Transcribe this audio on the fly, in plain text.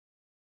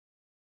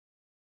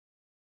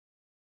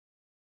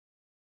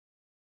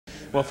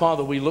Well,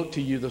 Father, we look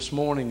to you this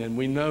morning, and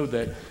we know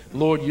that,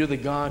 Lord, you're the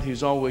God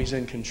who's always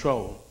in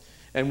control.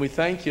 And we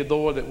thank you,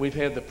 Lord, that we've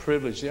had the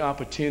privilege, the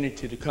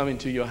opportunity to come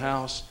into your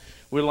house.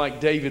 We're like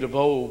David of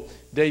old.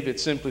 David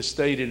simply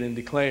stated and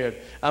declared,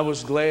 I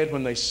was glad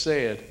when they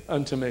said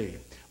unto me,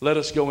 let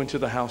us go into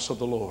the house of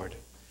the Lord.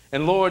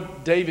 And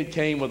Lord, David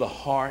came with a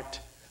heart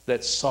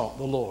that sought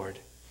the Lord.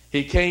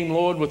 He came,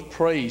 Lord, with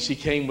praise. He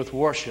came with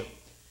worship.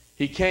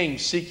 He came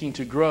seeking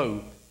to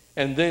grow.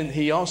 And then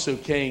he also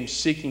came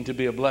seeking to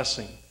be a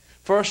blessing.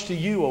 First to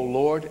you, O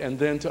Lord, and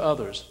then to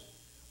others.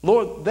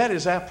 Lord, that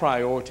is our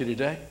priority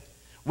today.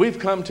 We've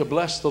come to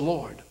bless the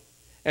Lord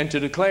and to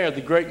declare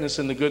the greatness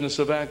and the goodness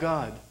of our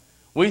God.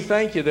 We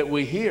thank you that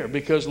we're here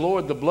because,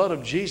 Lord, the blood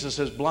of Jesus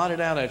has blotted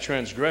out our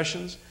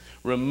transgressions,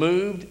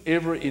 removed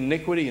every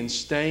iniquity and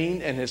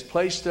stain, and has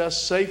placed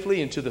us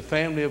safely into the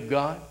family of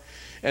God.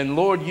 And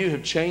Lord, you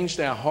have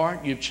changed our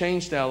heart, you've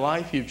changed our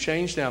life, you've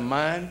changed our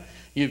mind,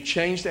 you've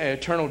changed our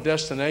eternal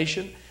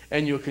destination,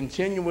 and you're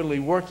continually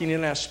working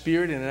in our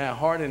spirit and in our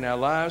heart and our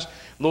lives,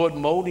 Lord,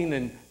 molding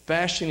and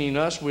fashioning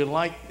us. We're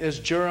like, as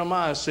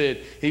Jeremiah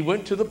said, he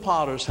went to the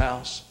potter's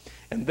house,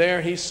 and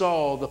there he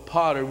saw the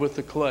potter with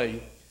the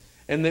clay,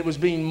 and it was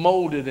being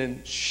molded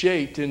and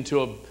shaped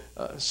into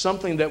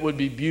something that would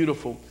be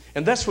beautiful.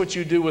 And that's what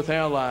you do with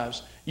our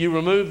lives. You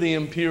remove the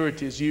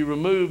impurities. You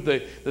remove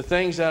the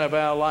things out of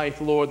our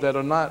life, Lord, that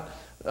are not,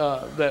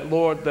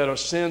 that are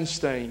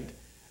sin-stained.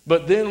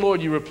 But then,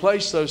 Lord, you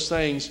replace those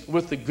things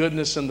with the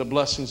goodness and the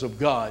blessings of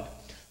God.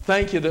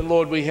 Thank you that,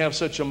 Lord, we have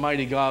such a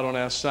mighty God on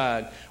our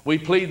side. We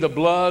plead the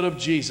blood of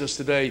Jesus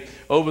today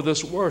over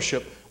this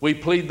worship. We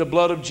plead the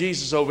blood of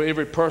Jesus over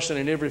every person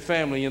and every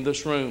family in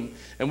this room.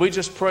 And we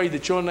just pray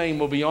that your name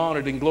will be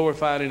honored and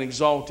glorified and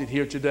exalted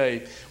here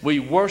today. We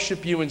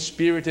worship you in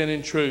spirit and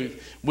in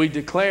truth. We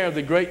declare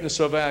the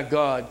greatness of our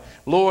God.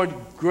 Lord,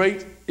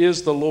 great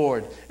is the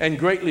Lord and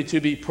greatly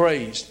to be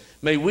praised.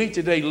 May we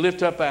today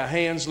lift up our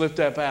hands, lift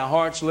up our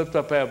hearts, lift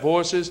up our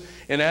voices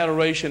in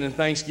adoration and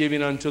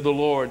thanksgiving unto the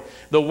Lord.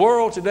 The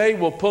world today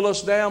will pull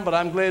us down, but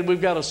I'm glad we've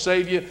got a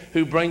Savior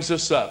who brings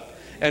us up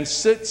and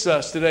sits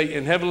us today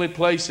in heavenly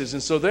places.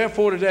 And so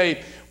therefore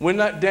today, we're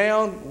not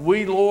down,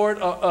 we,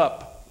 Lord, are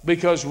up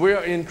because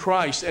we're in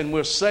Christ and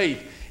we're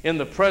safe in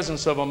the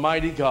presence of a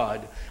mighty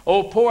God.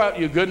 Oh, pour out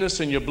your goodness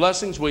and your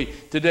blessings. We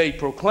today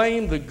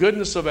proclaim the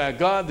goodness of our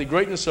God, the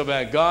greatness of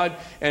our God,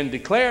 and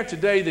declare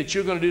today that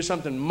you're going to do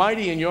something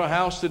mighty in your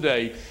house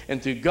today.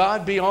 And to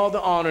God be all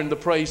the honor and the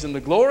praise and the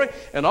glory.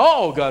 And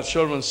all God's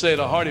children said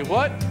a hearty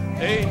what?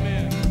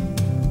 Amen.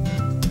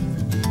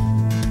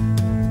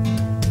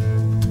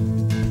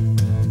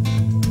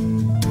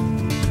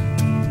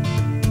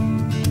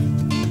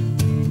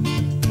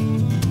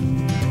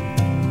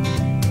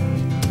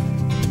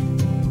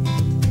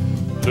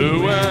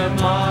 Who am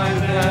I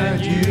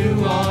that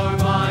you are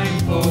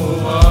mindful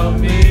of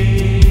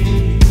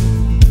me,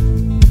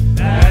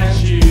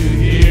 that you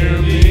hear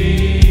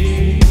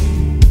me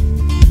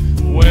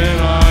when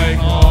I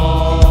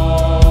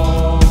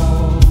call?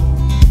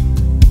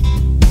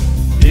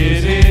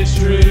 Is it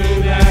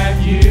true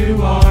that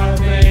you are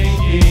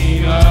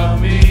thinking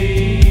of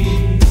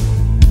me,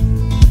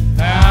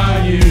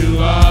 how you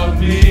love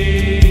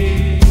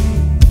me?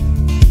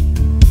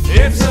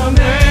 It's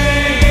amazing.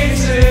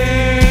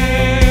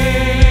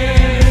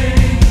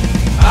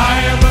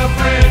 I am a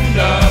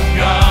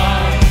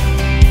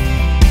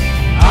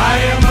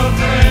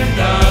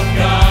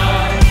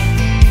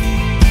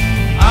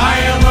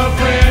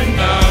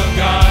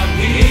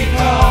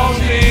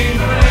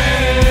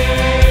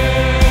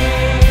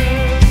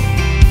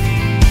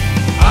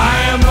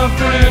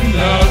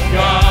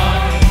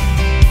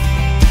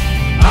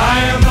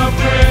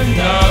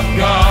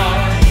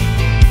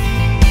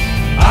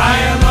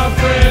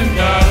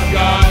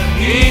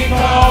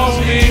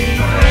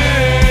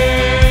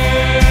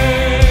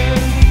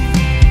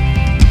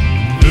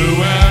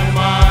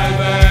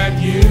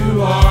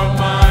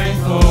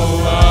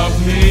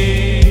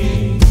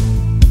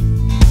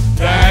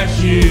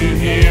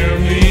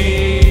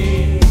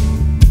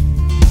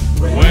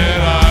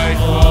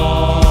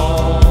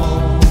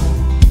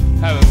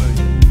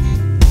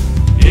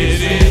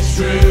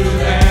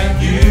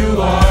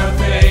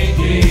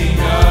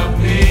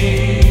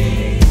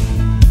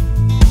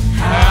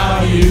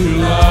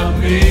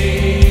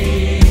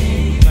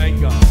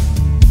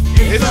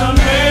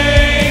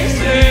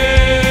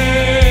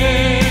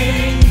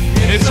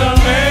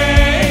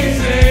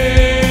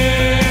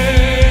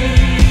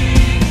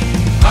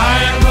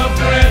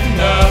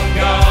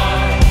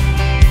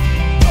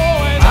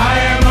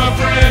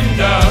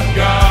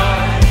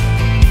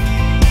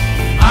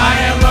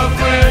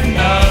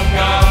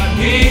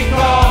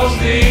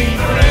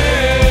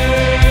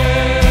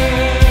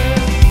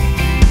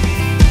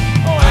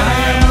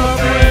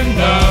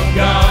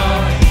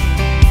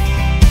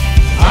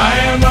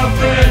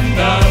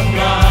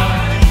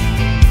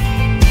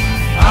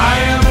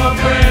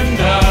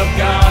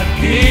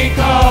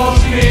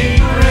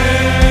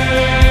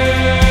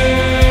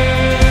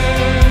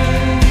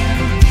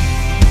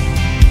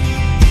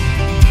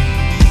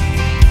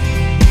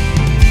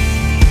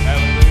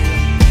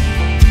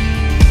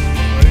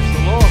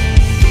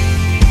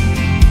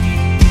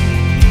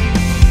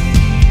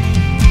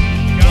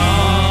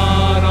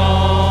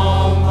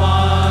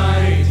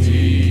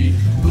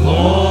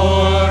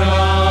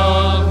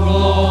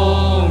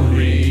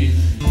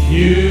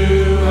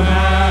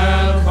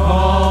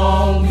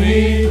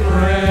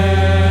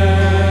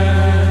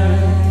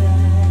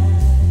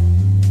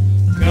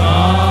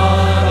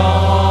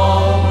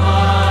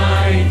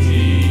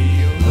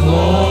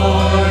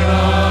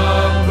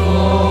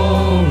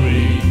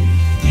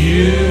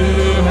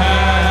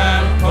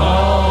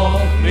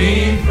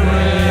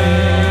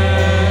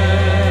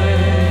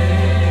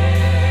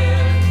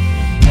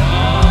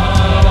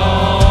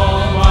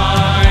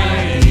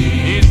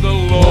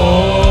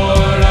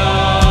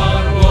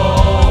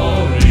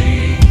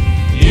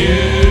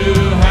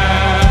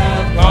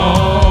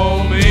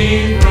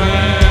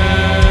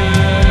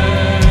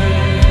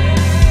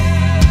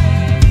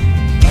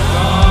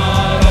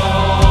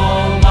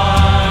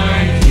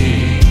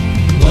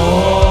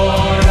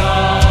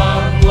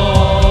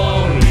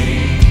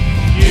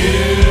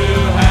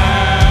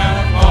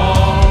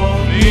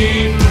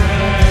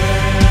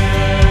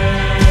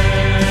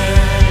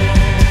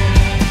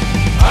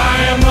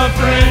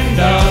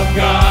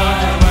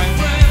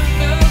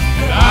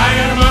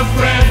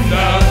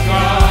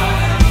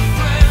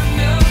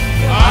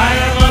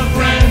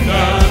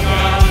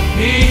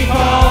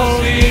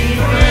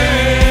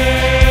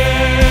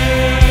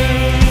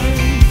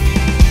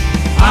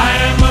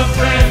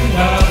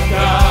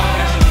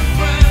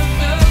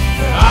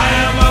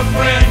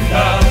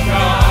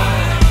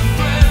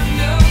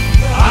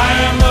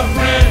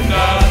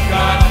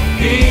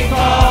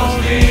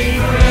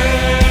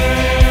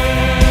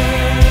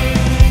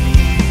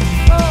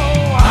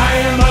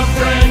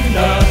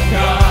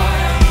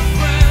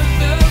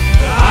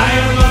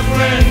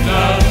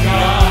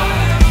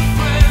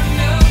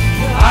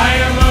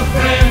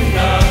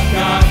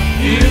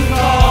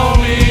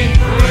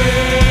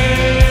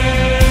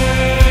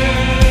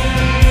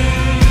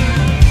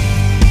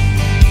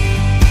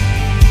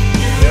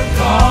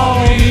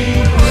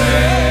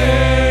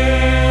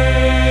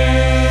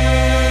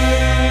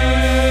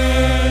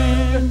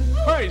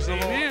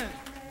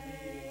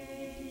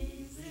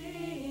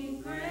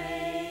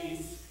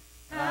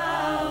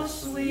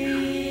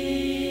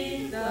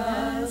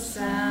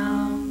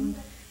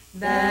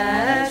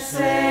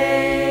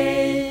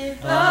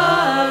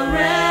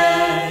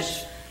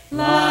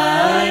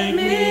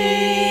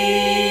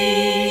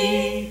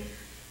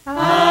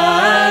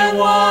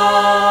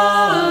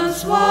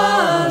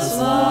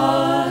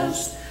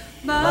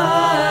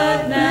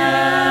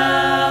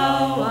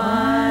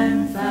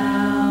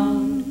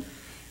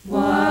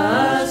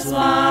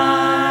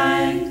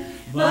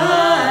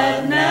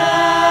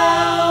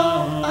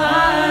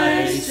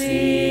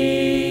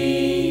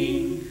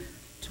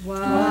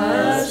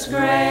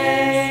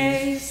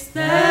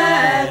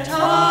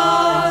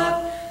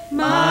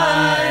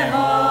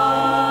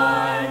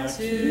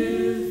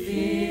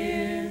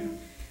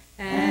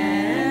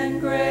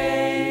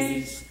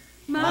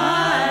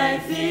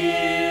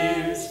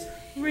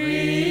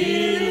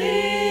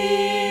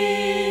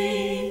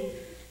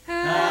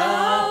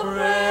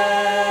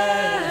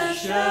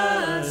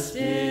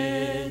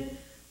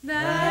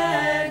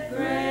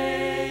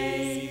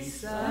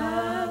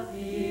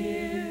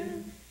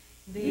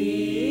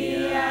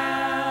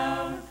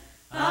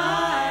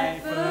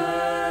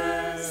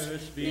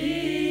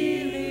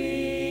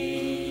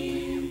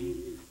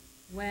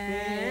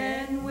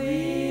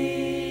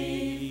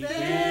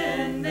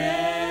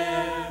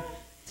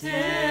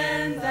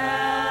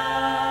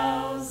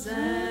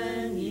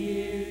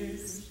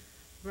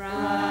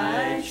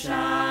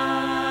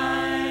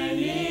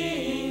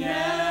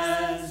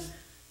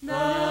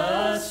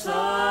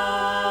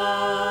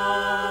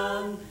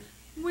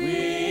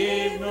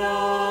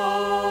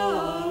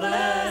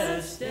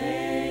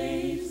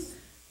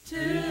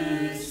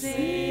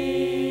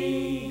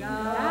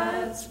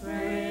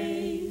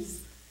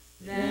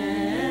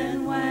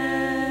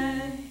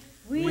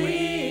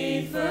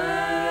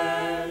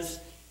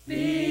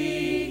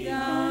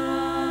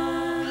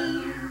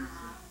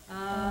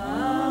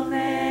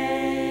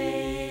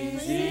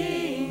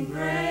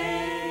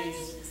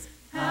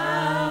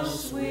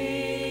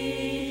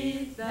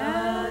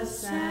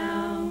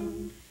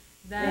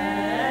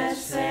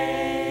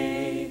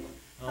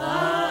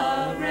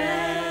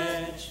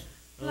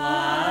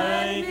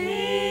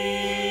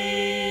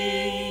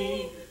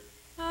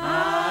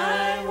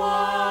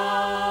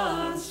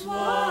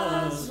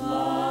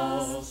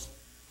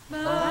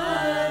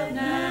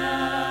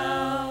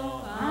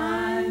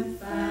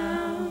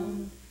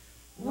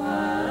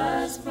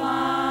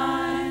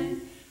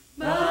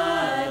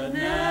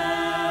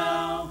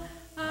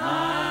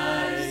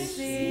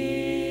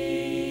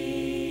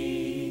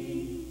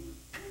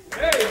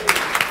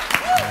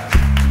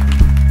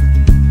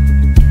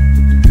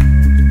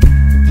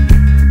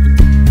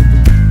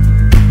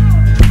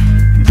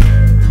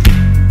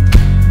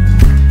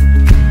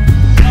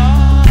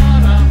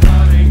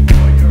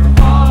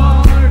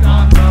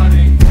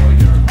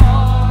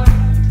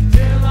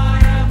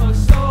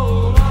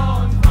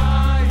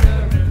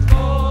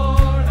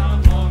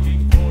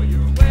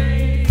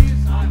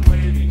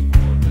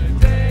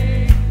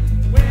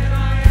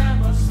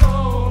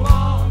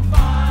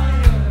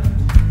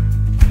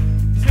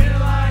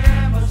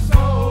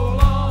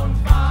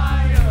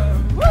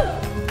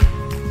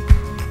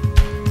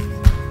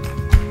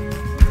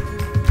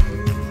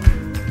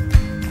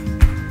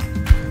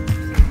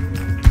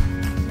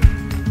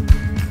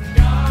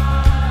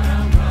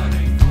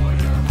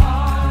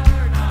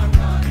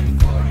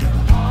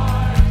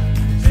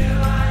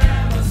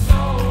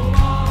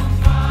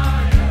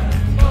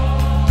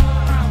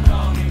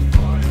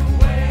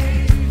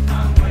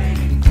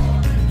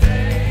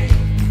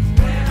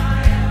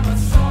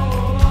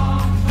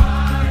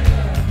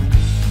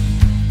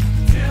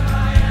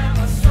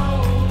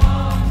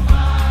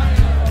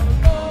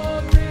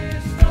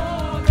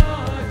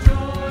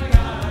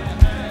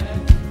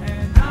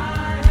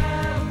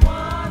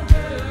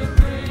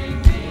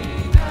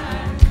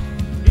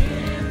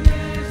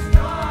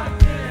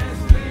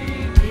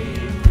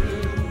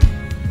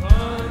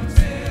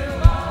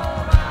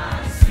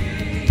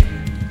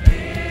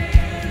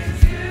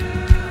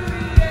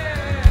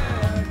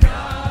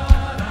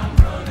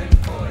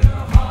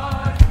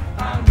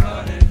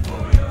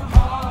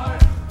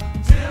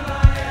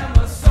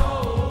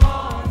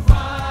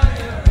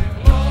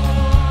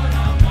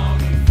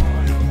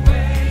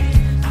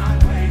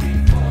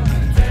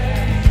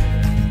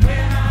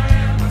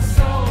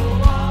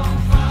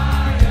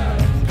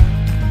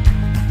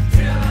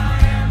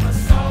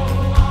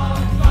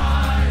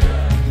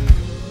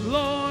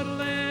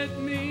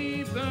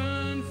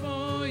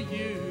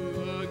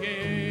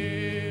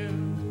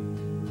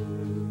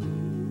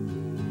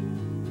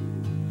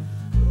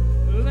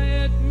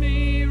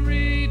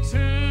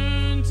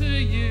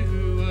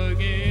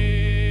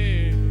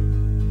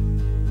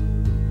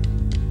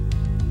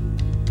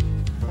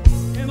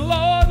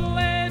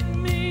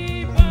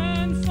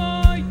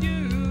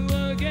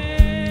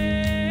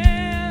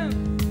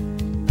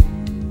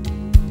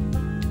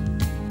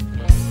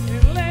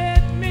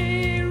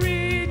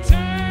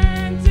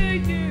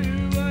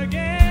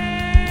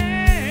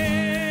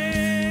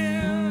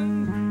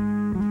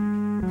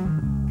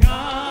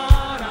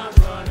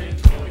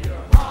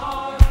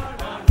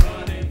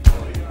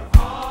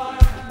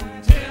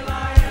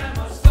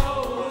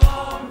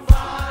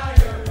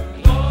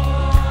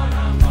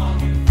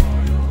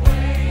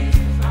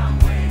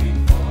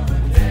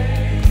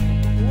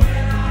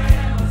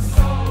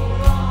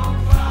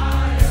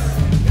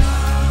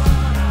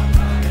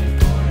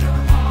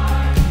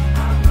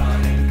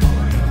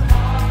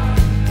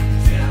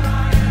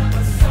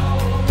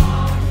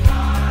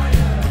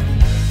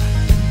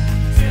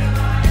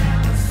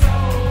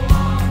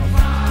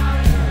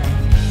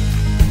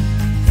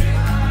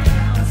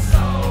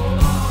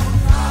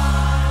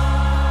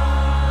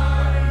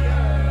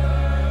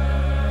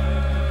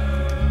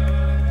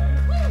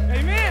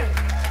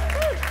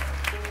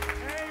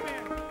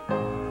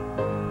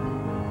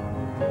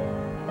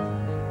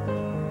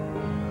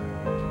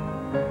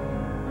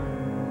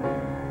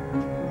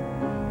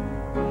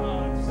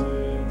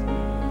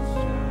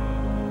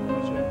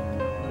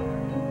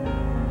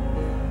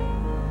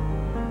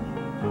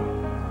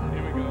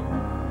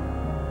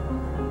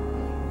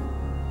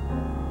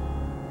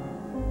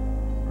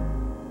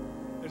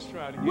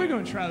We're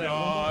going to try that.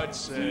 God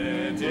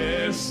sent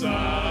his son.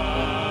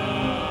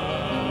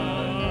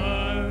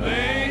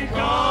 They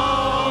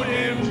called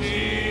him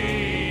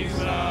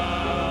Jesus.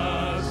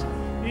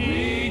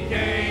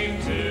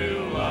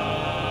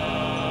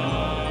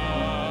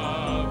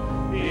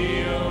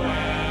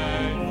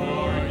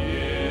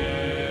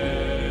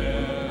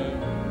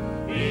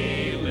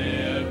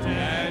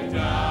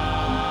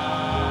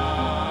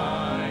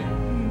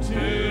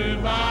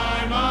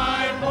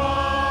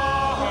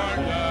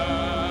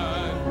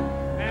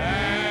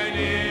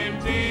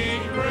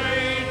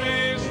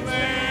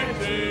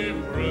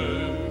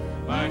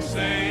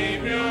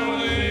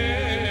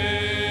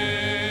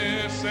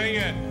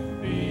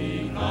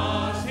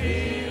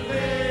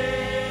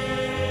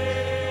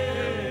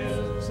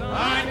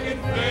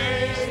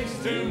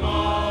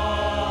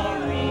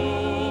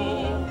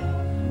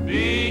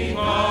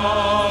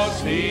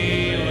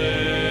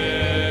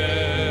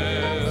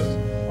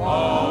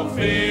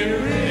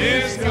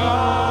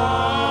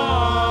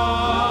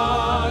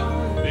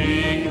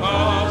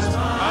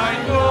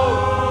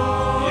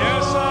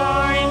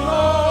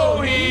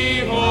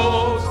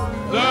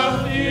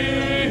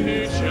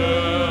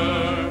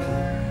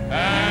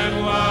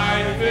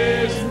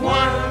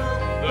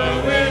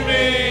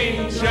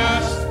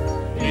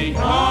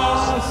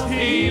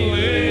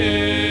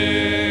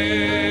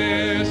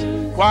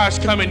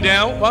 coming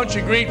down. Why don't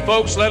you greet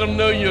folks? Let them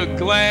know you're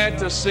glad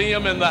to see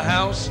them in the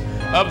house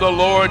of the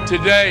Lord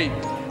today.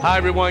 Hi,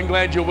 everyone.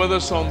 Glad you're with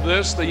us on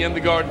this, the In the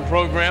Garden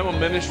program, a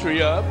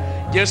ministry of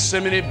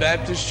Gethsemane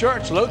Baptist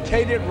Church,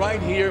 located right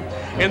here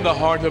in the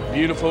heart of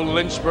beautiful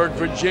Lynchburg,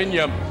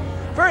 Virginia.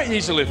 Very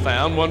easily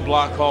found, 1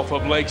 block off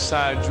of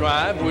Lakeside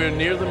Drive. We're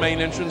near the main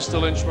entrance to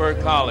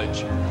Lynchburg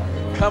College.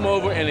 Come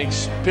over and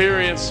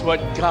experience what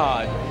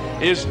God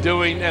is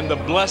doing and the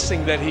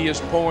blessing that He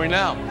is pouring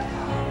out.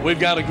 We've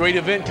got a great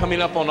event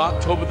coming up on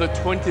October the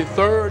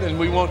 23rd, and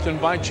we want to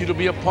invite you to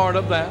be a part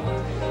of that.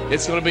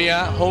 It's going to be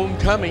at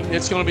homecoming.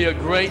 It's going to be a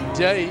great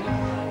day,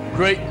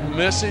 great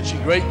message,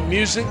 great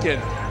music,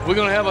 and we're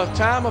going to have a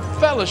time of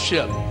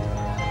fellowship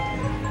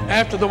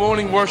after the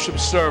morning worship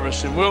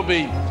service, and we'll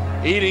be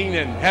eating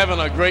and having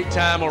a great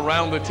time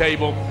around the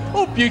table.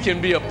 Hope you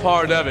can be a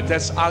part of it.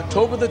 That's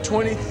October the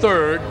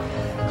 23rd.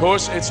 Of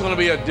course, it's going to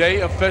be a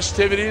day of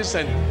festivities,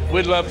 and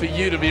we'd love for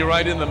you to be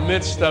right in the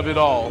midst of it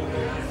all.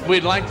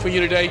 We'd like for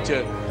you today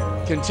to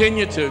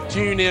continue to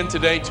tune in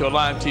today to a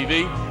live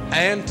TV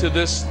and to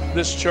this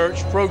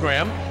church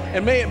program,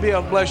 and may it be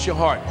a bless your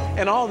heart.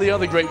 And all the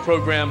other great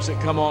programs that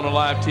come on a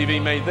live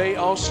TV, may they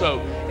also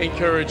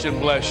encourage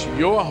and bless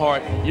your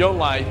heart, your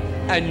life,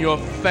 and your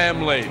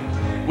family.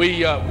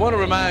 We want to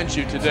remind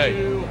you today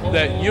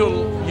that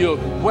you're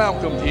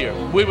welcome here.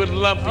 We would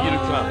love for you to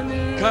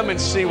come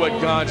and see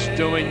what God's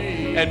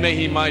doing, and may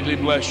He mightily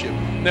bless you.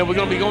 Now we're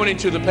going to be going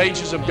into the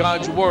pages of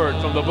God's Word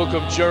from the book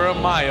of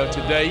Jeremiah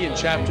today in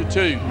chapter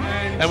 2.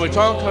 And we're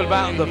talking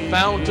about the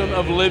fountain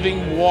of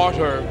living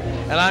water.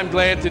 And I'm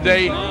glad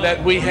today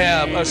that we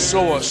have a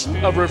source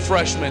of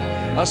refreshment,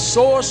 a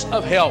source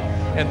of help.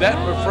 And that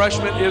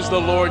refreshment is the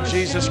Lord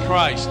Jesus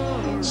Christ.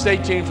 Stay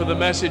tuned for the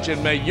message,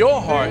 and may your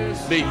heart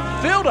be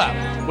filled up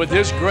with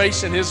His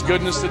grace and His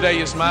goodness today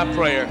is my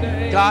prayer.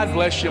 God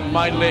bless you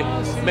mightily.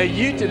 May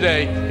you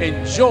today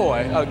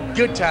enjoy a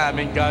good time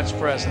in God's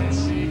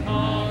presence.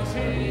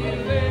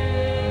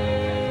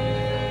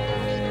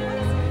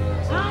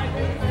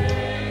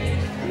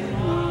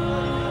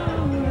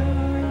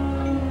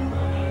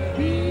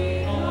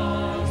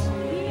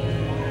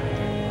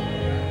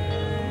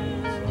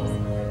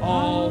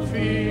 All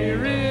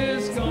fear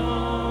is gone,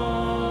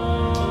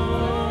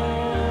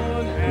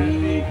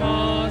 and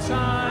because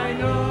I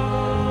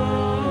know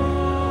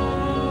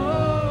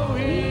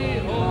He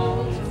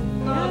holds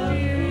the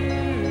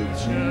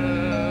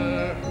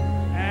future,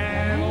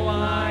 and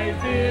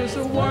life is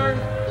worth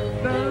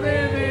the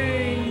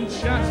living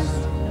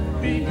just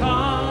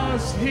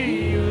because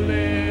He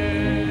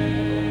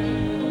lives.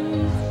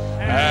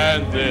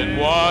 And then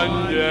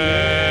one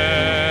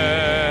day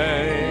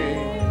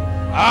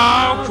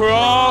I'll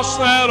cross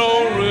that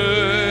old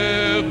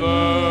river,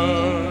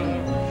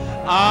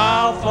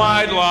 I'll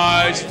fight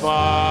life's fight,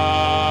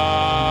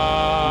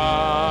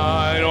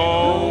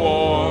 oh,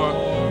 war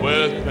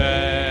with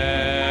pain.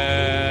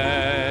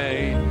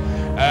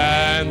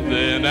 And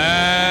then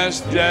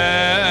as death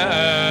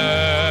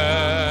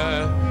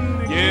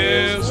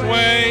gives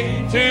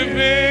way to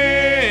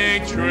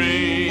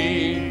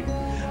victory,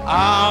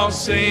 I'll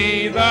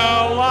see the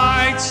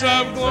lights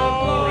of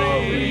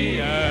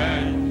glory,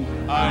 and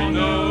I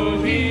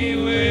know He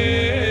lives.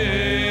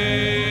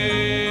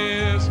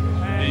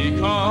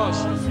 Because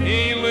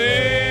He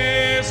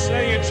lives,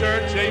 sing it,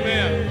 church,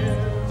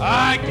 amen.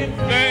 I can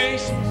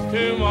face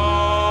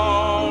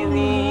tomorrow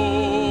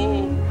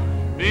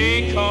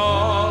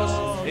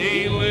because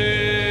He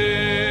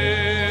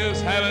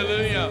lives.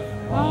 Hallelujah.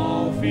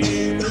 All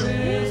fear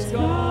is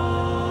gone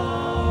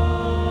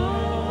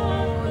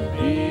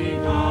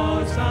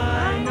because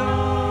I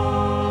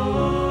know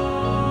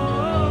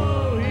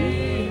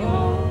He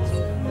holds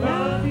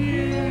the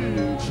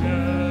future,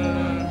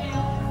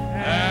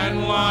 and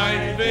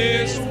life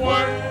is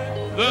worth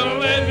the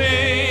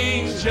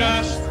living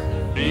just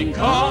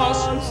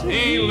because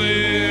He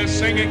lives.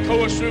 Sing it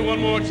chorus through one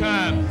more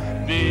time.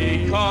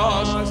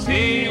 Because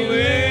He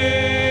lives,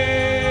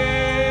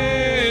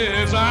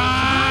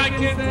 I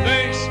can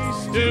face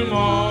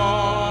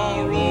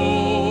tomorrow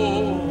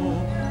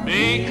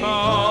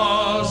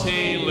because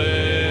He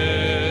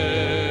lives.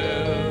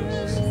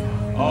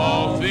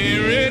 All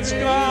fear it's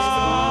gone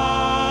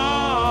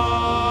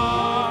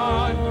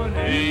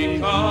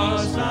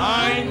because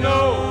I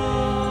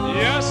know,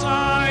 yes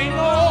I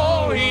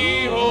know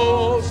He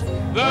holds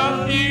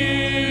the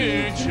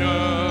future,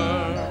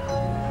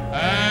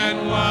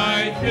 and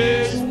life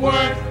is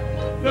worth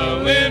the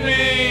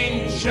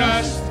living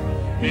just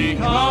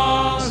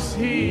because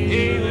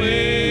He lives.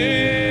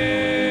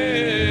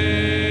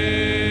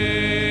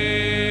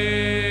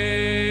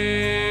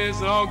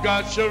 And all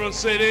God's children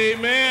said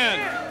amen.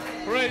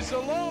 Praise the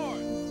Lord.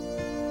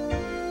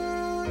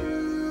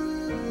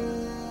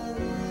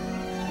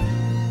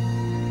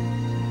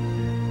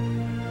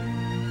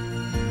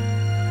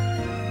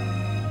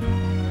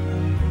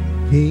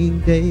 King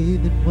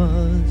David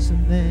was a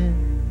man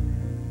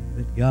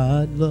that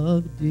God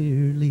loved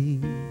dearly,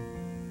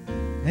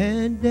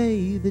 and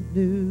David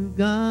knew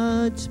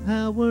God's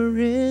power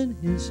in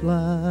his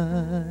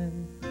life.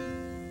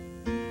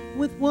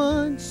 with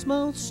one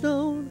small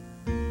stone,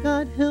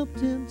 God helped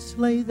him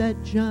slay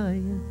that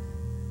giant.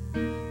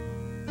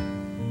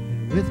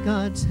 And with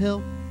God's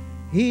help,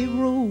 he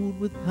ruled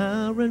with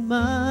power and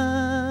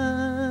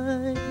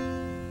might.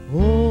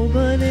 Oh,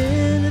 but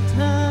in a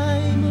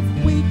time of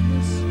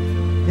weakness,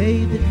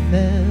 David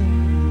fell,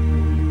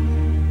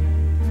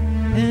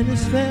 and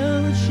his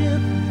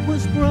fellowship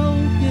was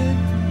broken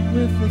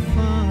with the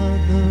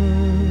Father.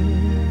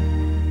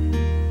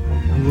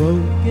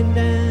 Broken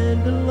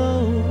and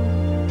alone,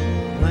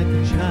 like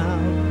a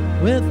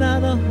child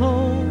without a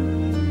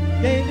home,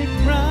 David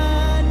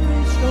cried,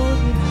 restore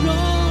the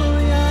joy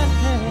I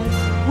had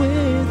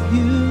with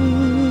you.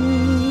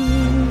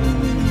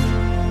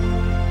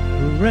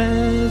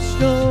 Restoration,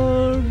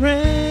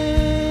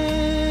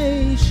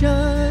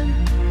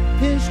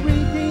 his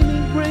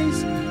redeeming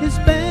grace is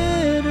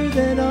better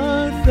than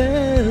our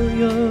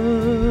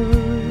failures.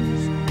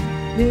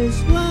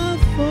 His love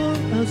for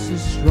us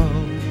is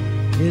strong,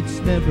 it's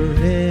never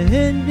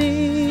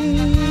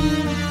ending,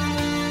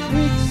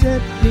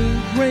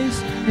 accepting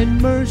grace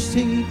and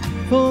mercy,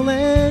 full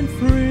and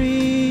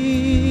free.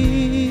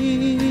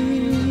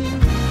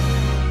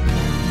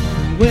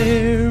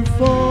 We're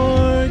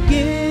forgiven,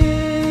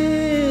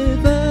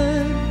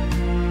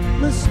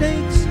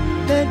 mistakes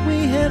that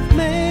we have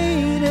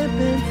made have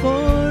been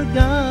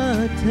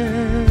forgotten.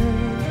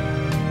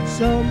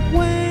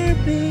 Somewhere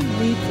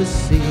beneath the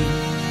sea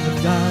of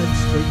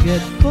God's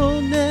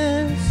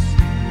forgetfulness,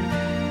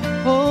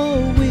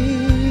 oh,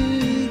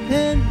 we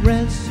can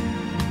rest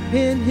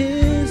in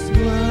his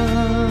love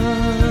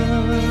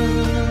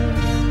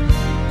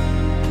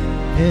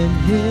and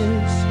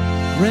his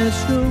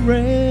restoration.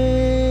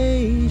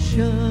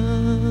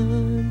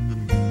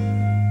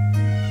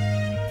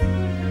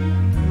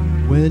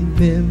 When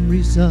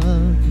memories of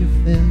your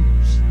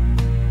failures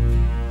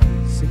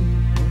sing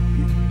upon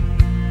you,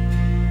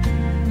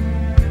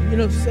 you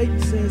know,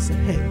 Satan says that,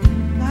 hey,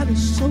 God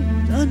is so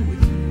done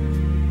with you.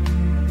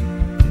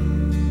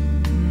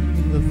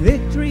 The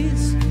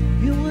victories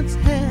you once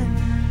had,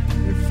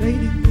 they're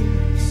fading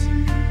bullets.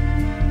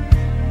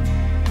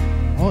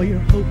 All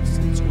your hope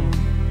seems gone.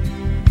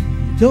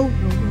 You don't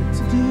know what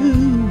to do.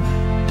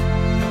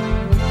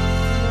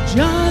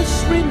 Just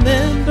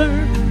remember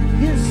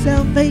his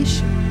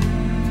salvation,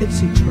 it's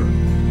eternal.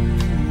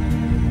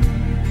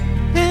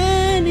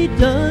 And he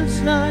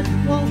does not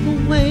walk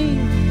away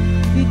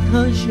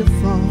because you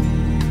fall.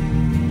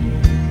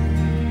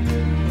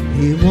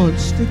 He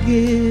wants to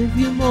give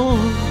you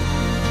more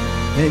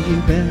than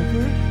you've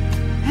ever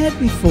had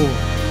before,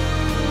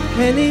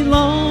 and he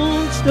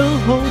longs to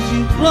hold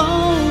you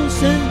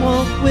close and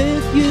walk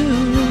with you.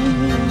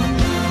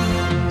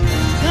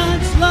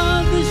 God's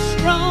love is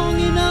strong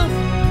enough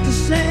to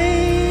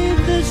save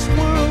this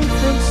world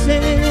from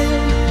sin,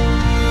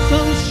 so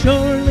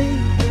surely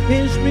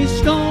his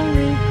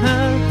restoring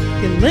power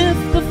can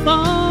lift the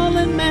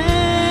fallen man.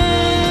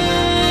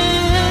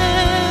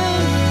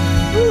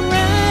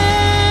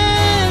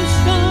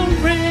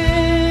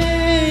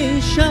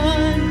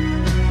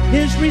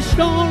 His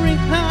restoring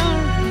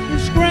power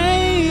is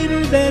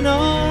greater than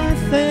our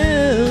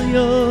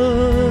failures.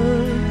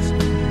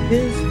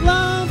 His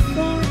love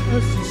for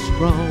us is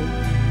strong,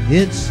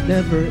 it's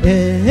never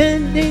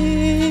ending,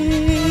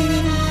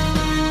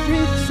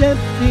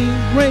 accepting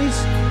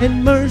grace and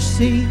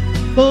mercy,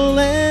 full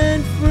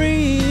and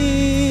free.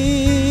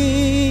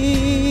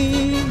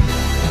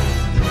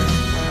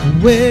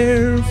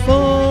 We're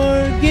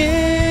forgiven,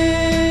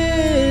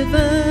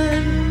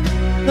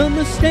 the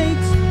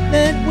mistakes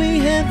that we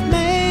have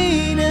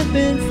made have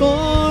been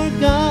forgotten.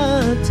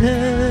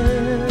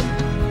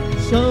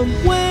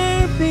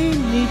 Somewhere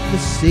beneath the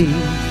sea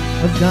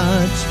of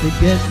God's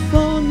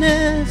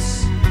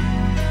forgetfulness,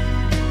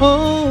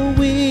 oh,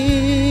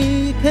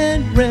 we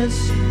can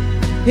rest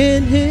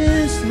in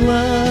his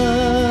love.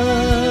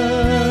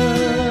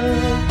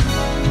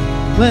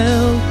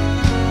 Well,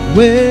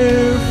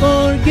 we're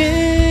forgiven,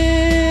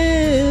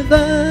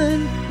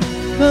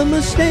 the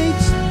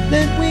mistakes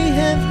that we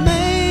have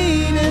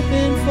made have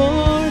been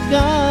forgotten.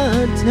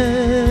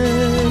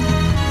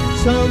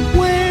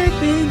 Somewhere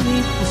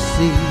beneath the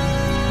sea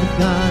of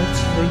God's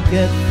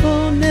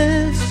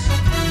forgetfulness,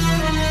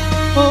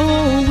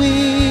 oh, we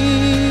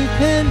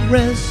can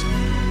rest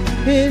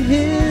in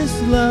his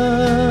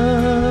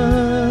love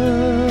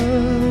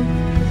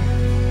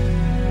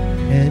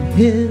and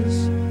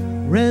his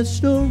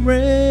restoration.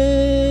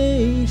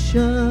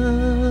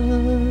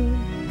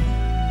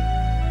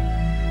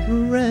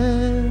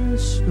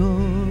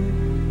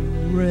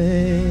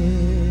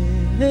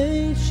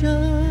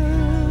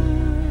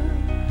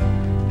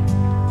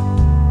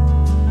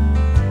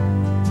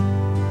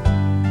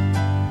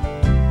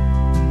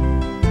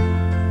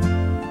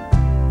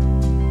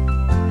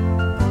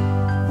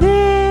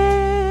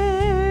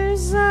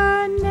 There's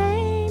a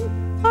name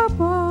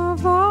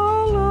above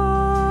all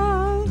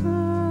others,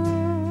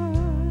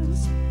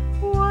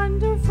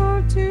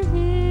 wonderful to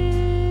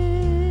hear.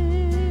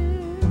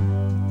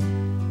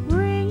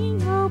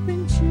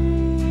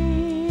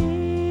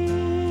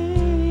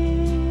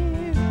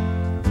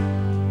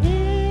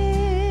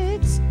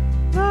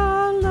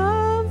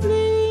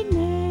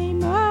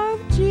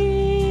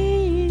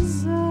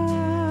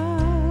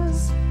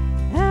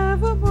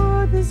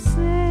 the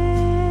same.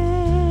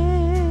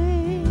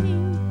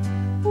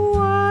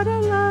 What a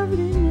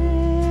lovely name.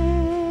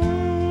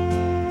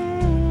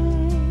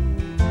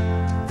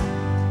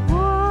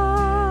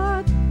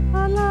 What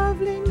a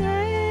lovely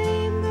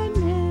name, the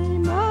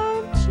name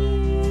of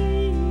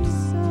Jesus,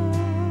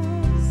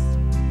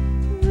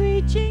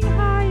 reaching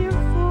higher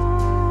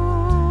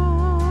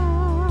far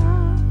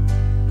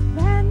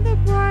than the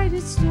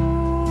brightest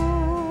star.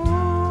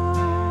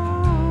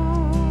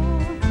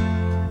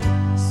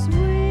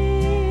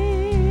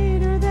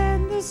 Sweeter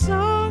than the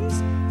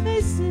songs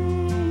they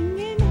sing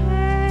in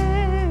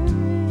heaven.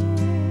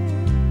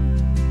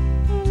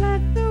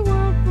 Let the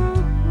world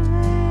proclaim.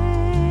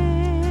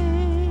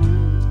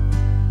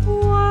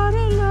 What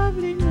a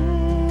lovely name.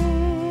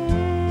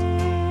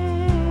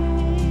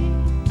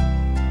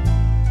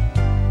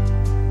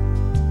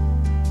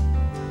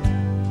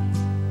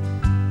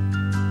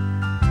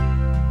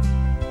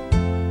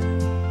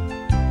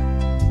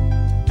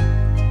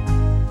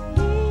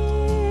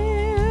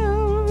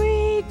 He'll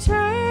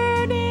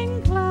return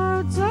in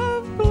clouds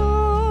of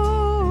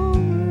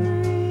glory,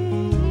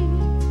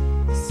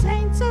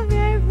 saints of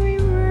every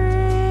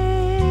race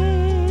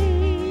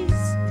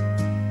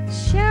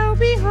shall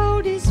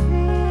behold his face.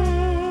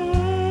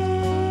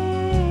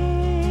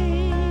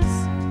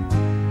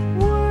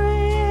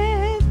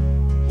 With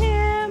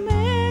him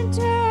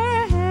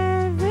enter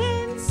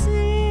heaven's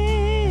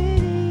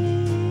city,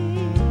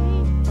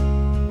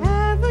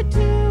 ever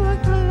to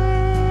acclaim.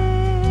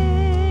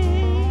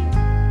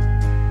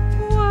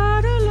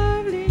 What a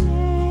lovely name.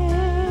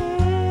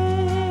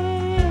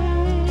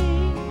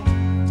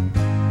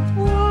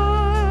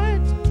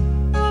 What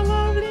a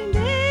lovely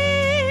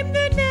name,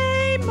 the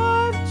name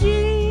of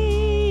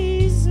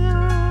Jesus,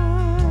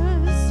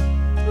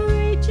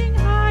 reaching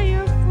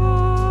higher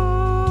far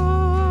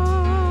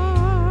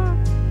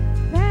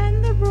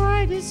than the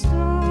brightest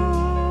star.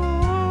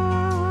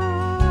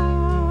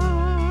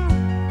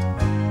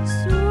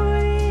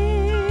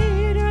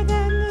 Sweeter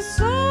than the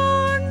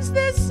songs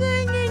they're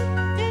singing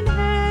in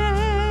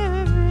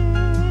heaven.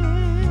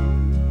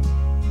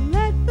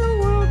 Let the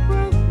world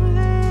proclaim.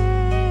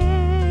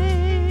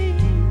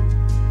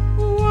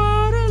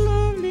 What a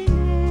lovely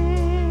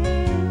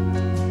name.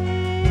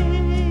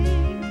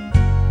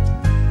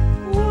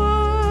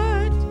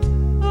 What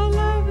a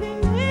lovely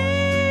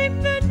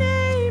name, the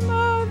name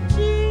of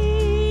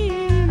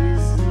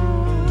Jesus,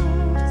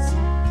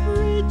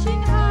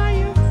 reaching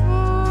higher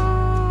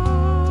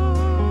far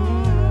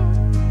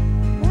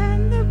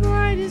than the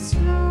brightest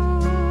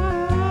star.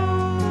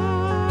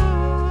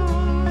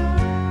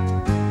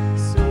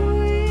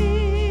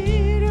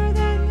 Sweeter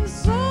than the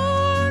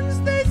songs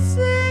they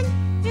sing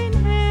in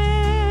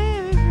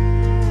heaven.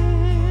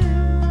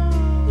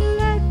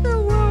 Let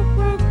the world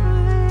proclaim.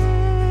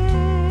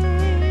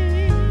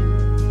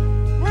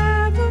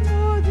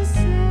 Evermore the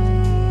same.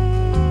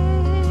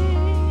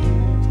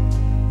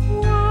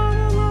 What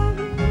a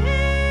lovely name.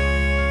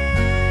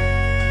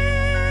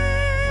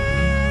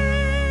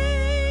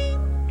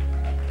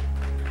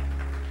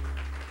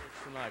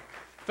 Tonight.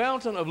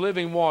 Fountain of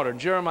living water,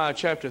 Jeremiah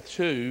chapter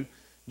 2,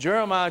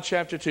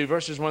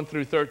 verses 1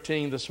 through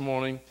 13 this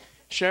morning,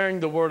 sharing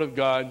the Word of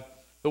God.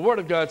 The Word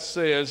of God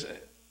says,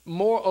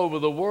 "Moreover,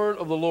 the word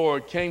of the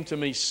Lord came to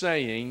me,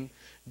 saying,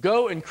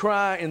 Go and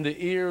cry in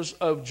the ears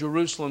of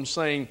Jerusalem,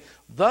 saying,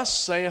 Thus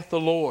saith the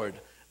Lord,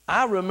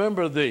 I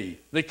remember thee,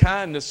 the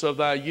kindness of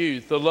thy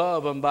youth, the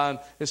love of thine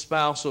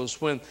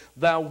espousals, when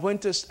thou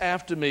wentest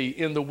after me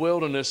in the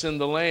wilderness, in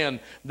the land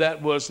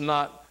that was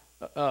not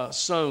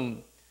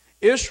sown.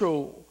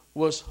 Israel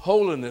was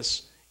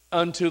holiness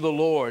unto the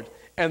Lord,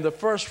 and the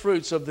first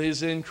fruits of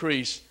his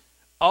increase.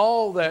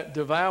 All that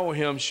devour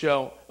him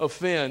shall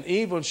offend,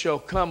 evil shall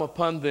come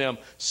upon them,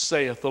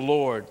 saith the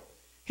Lord.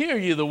 Hear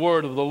ye the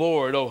word of the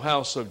Lord, O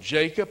house of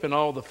Jacob, and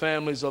all the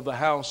families of the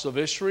house of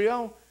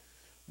Israel.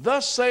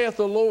 Thus saith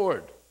the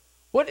Lord,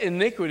 What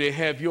iniquity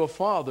have your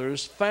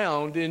fathers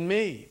found in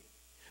me,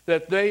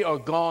 that they are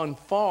gone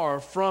far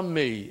from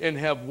me, and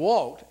have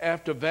walked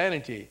after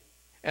vanity,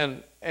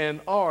 and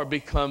are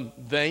become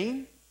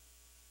vain?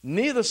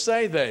 Neither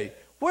say they,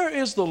 Where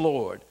is the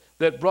Lord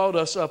that brought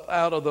us up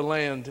out of the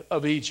land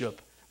of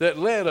Egypt, that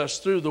led us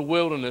through the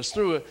wilderness,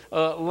 through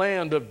a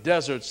land of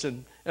deserts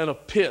and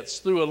of pits,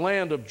 through a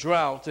land of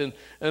drought and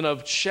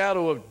of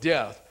shadow of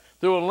death,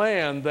 through a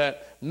land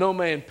that no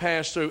man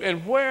passed through,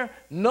 and where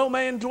no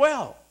man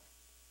dwelt?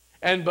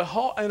 And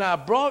behold, and I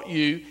brought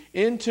you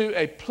into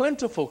a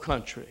plentiful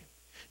country,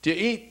 to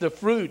eat the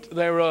fruit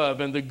thereof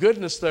and the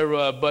goodness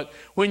thereof. But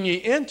when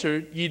ye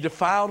entered, ye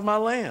defiled my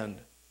land,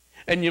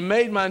 and ye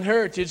made mine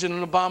heritage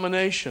an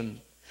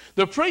abomination.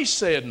 The priest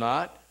said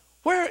not,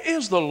 Where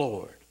is the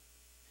Lord?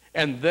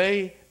 And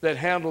they that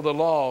handle the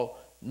law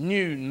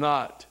knew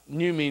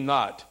me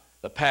not.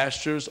 The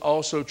pastors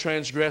also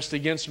transgressed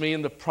against me,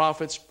 and the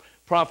prophets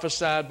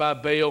prophesied by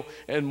Baal,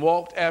 and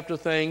walked after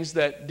things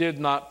that did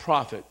not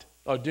profit,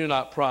 or do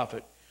not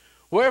profit.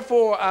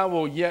 Wherefore I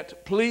will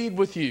yet plead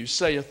with you,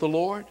 saith the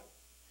Lord,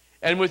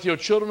 and with your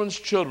children's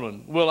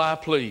children will I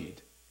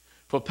plead.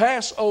 For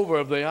pass over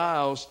of the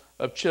isles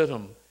of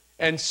Chittim,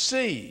 and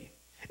see,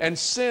 and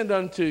send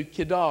unto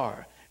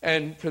Kedar,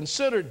 and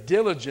consider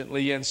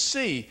diligently, and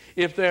see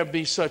if there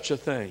be such a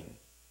thing.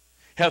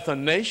 Hath a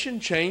nation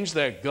changed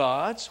their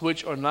gods,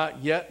 which are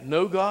not yet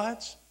no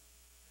gods?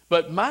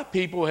 But my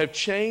people have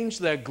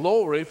changed their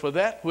glory for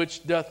that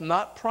which doth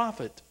not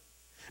profit.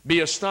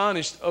 Be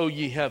astonished, O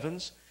ye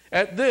heavens,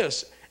 at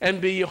this, and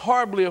be ye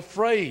horribly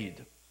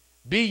afraid.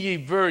 Be ye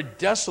very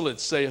desolate,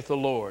 saith the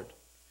Lord.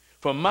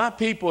 For my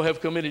people have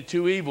committed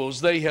two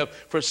evils. They have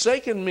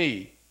forsaken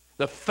me,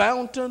 the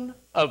fountain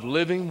of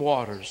living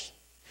waters,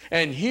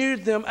 and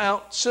hewed them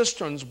out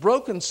cisterns,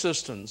 broken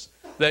cisterns,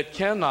 that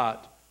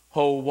cannot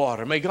hold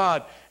water. May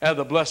God add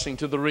the blessing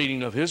to the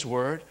reading of His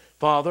Word.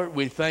 Father,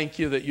 we thank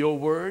You that Your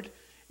Word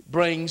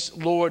brings,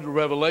 Lord,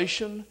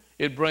 revelation.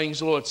 It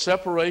brings, Lord,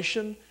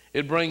 separation.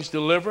 It brings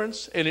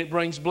deliverance, and it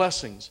brings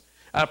blessings.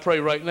 I pray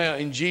right now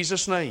in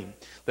Jesus' name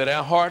that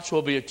our hearts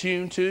will be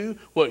attuned to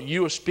what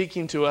You are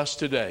speaking to us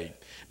today.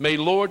 May,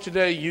 Lord,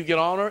 today You get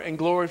honor and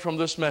glory from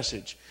this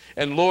message.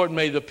 And, Lord,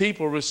 may the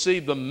people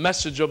receive the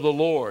message of the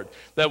Lord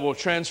that will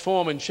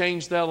transform and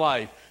change their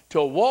life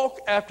to walk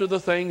after the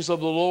things of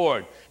the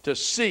Lord, to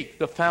seek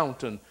the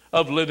fountain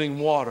of living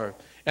water,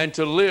 and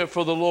to live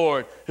for the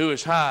Lord who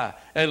is high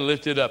and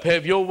lifted up.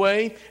 Have Your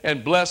way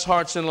and bless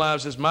hearts and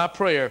lives is my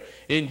prayer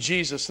in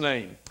Jesus'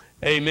 name.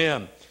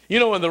 Amen. You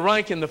know, in the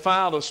rank and the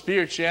file of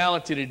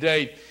spirituality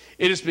today,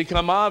 it has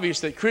become obvious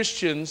that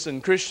Christians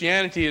and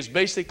Christianity is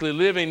basically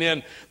living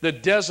in the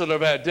desert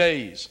of our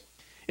days.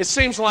 It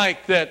seems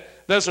like that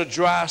there's a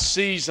dry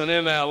season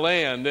in our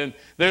land, and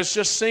there's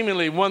just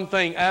seemingly one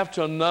thing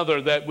after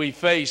another that we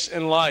face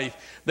in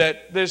life,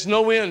 that there's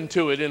no end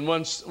to it in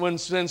one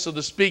sense of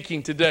the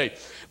speaking today.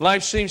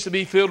 Life seems to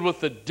be filled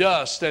with the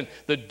dust and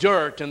the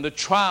dirt and the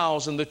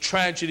trials and the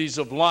tragedies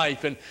of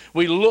life, and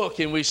we look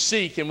and we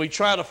seek and we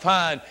try to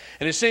find,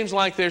 and it seems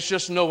like there's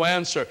just no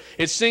answer.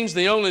 It seems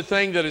the only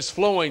thing that is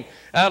flowing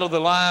out of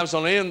the lives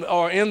or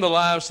in the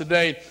lives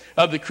today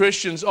of the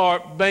Christians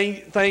are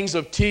things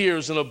of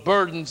tears and of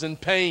burdens and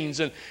pains,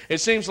 and it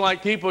seems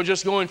like people are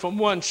just going from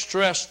one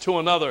stress to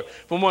another,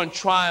 from one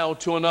trial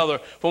to another,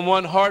 from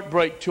one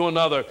heartbreak to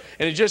another.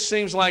 And it just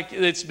seems like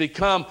it's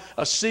become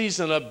a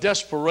season of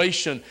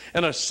desperation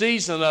and a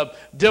season of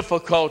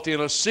difficulty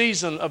and a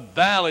season of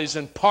valleys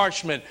and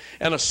parchment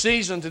and a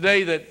season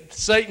today that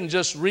Satan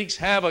just wreaks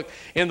havoc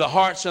in the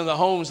hearts and the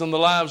homes and the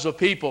lives of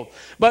people.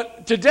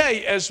 But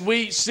today, as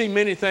we see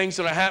many things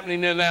that are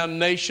happening in our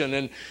nation,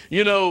 and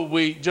you know,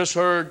 we just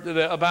heard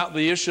about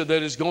the issue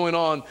that is going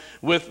on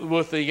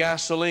with the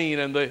gasoline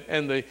and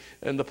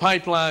the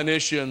pipeline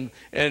issue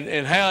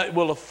and how it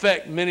will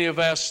affect many of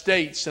our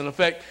states and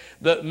affect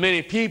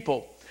many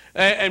people.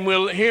 And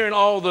we're hearing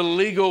all the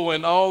legal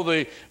and all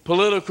the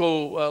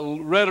political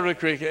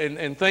rhetoric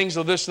and things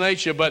of this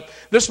nature. But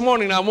this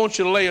morning I want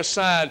you to lay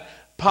aside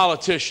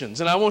politicians,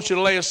 and I want you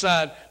to lay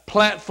aside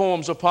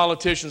platforms of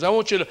politicians. I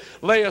want you to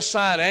lay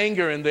aside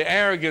anger and the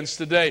arrogance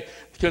today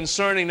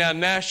concerning our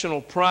national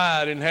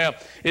pride and how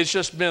it's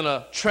just been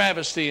a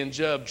travesty and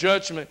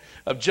judgment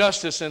of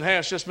justice, and how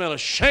it's just been a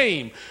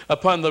shame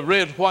upon the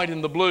red, white,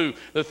 and the blue,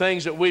 the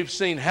things that we've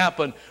seen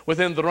happen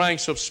within the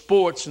ranks of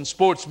sports and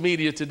sports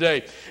media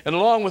today. And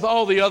along with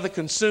all the other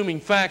consuming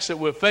facts that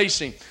we're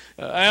facing,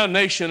 our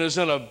nation is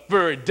in a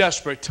very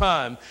desperate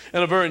time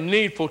and a very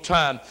needful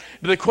time.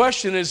 The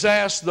question is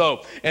asked,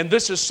 though, and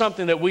this is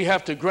something that we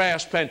have to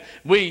grasp, and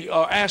we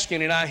are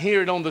asking, and I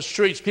hear it on the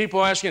streets,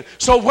 people asking,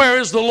 so where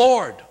is the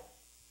Lord?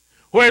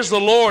 Where's the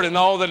Lord in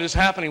all that is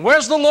happening?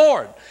 Where's the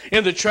Lord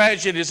in the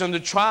tragedies and the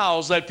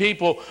trials that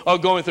people are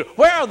going through?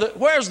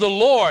 Where's the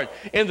Lord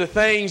in the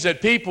things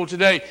that people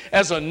today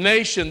as a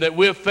nation that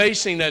we're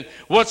facing, and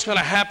what's going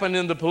to happen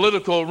in the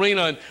political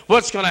arena, and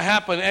what's going to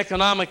happen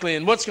economically,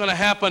 and what's going to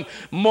happen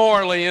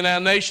morally in our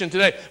nation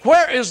today?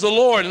 Where is the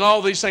Lord in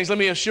all these things? Let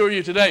me assure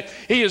you today,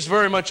 He is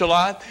very much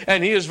alive,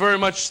 and He is very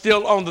much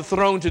still on the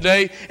throne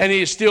today, and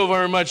He is still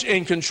very much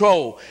in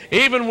control.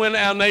 Even when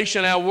our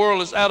nation, our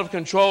world is out of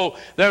control,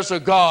 there's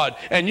a God,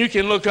 and you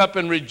can look up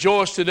and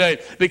rejoice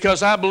today,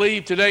 because I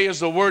believe today, as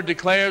the word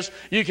declares,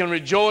 you can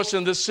rejoice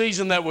in this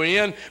season that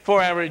we're in,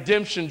 for our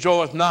redemption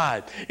draweth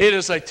nigh. It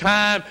is a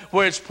time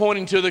where it's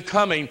pointing to the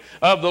coming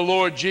of the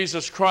Lord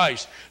Jesus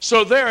Christ.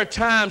 So there are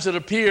times it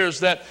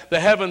appears that the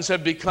heavens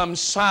have become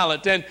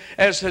silent, and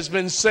as has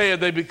been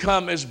said, they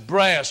become as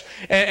brass.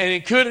 And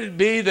it could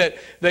be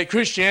that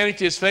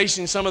Christianity is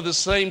facing some of the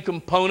same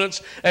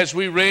components as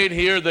we read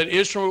here that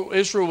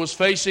Israel was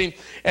facing,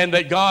 and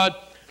that God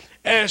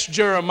asked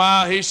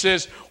Jeremiah, He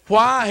says,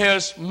 why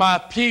has my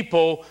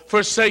people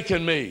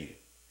forsaken me?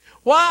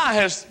 Why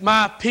has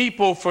my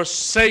people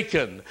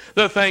forsaken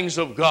the things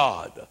of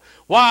God?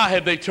 Why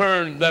have they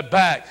turned their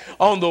back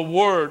on the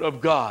Word of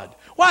God?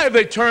 Why have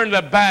they turned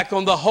their back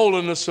on the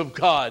holiness of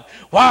God?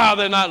 Why are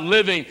they not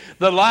living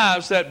the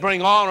lives that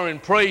bring honor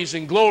and praise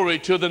and glory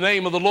to the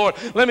name of the Lord?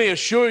 Let me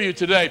assure you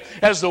today,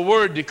 as the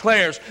Word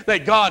declares,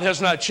 that God has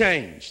not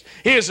changed.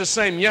 He is the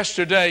same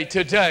yesterday,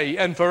 today,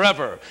 and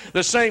forever.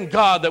 The same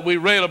God that we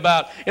read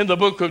about in the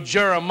book of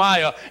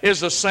Jeremiah is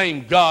the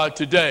same God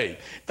today.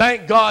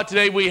 Thank God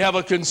today we have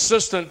a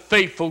consistent,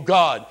 faithful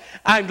God.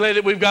 I'm glad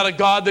that we've got a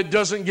God that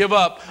doesn't give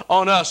up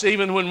on us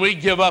even when we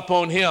give up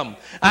on Him.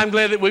 I'm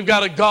glad that we've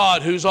got a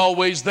God who's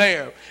always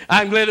there.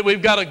 I'm glad that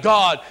we've got a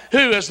God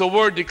who, as the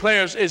Word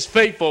declares, is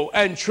faithful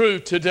and true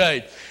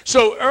today.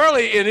 So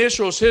early in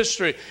Israel's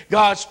history,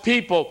 God's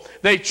people,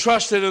 they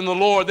trusted in the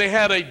Lord. They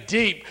had a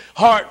deep,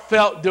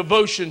 heartfelt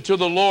devotion to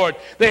the Lord.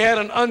 They had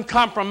an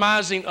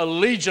uncompromising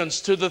allegiance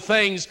to the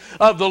things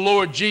of the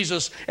Lord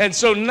Jesus. And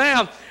so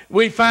now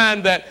we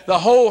find that the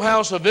whole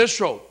house of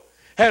Israel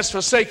has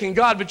forsaken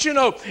God. But you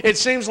know, it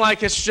seems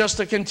like it's just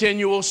a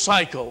continual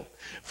cycle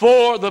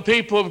for the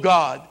people of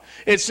God.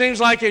 It seems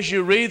like as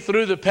you read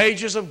through the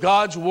pages of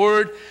God's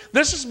Word,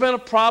 this has been a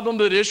problem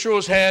that Israel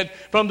has had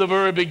from the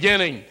very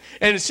beginning.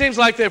 And it seems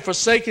like they've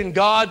forsaken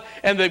God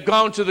and they've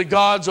gone to the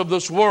gods of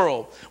this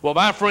world. Well,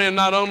 my friend,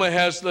 not only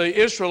has the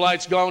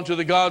Israelites gone to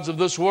the gods of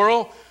this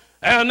world,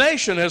 our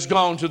nation has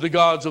gone to the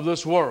gods of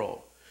this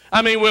world.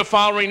 I mean, we're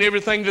following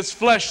everything that's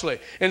fleshly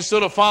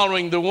instead of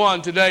following the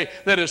one today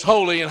that is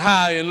holy and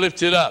high and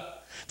lifted up.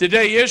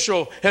 Today,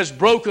 Israel has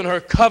broken her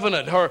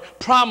covenant, her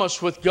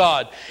promise with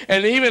God.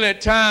 And even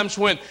at times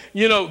when,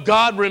 you know,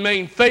 God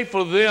remained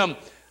faithful to them,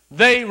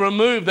 they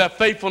removed that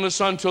faithfulness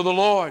unto the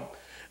Lord.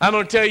 I'm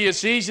going to tell you,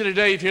 it's easy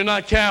today if you're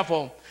not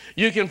careful.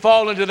 You can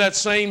fall into that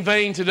same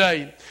vein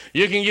today.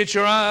 You can get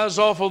your eyes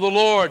off of the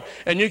Lord,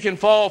 and you can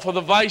fall for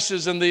the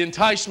vices and the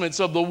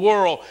enticements of the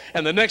world.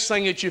 And the next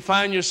thing that you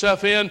find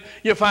yourself in,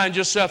 you find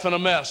yourself in a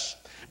mess.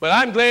 But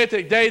I'm glad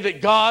today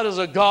that God is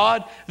a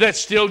God that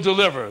still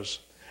delivers.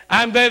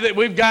 I'm glad that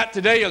we've got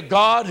today a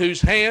God whose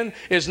hand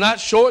is not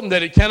shortened,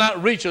 that it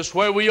cannot reach us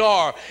where we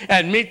are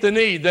and meet the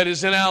need that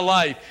is in our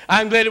life.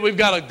 I'm glad that we've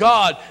got a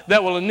God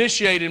that will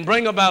initiate and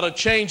bring about a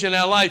change in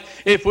our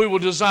life if we will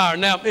desire.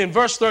 Now, in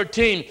verse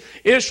 13,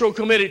 Israel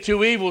committed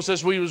two evils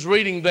as we was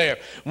reading there.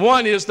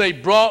 One is they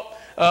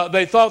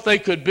thought they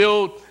could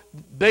build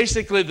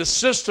basically the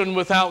cistern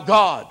without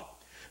God.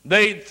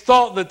 They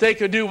thought that they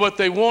could do what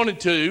they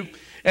wanted to.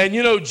 And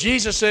you know,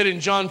 Jesus said in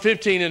John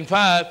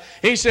 15:5,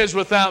 He says,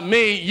 without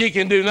me, ye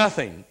can do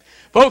nothing.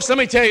 Folks, let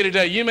me tell you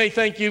today, you may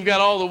think you've got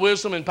all the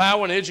wisdom and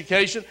power and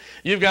education,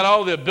 you've got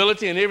all the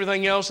ability and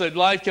everything else that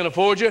life can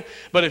afford you,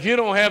 but if you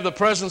don't have the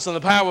presence and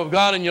the power of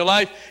God in your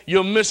life,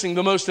 you're missing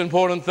the most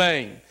important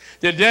thing.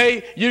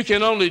 Today, you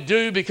can only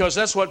do, because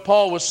that's what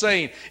Paul was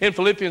saying in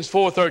Philippians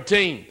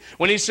 4:13,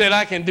 when he said,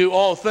 I can do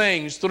all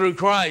things through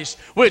Christ,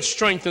 which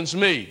strengthens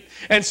me.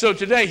 And so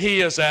today,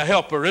 He is our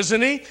helper,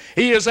 isn't He?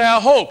 He is our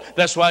hope.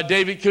 That's why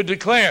David could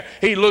declare,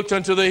 he looked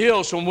unto the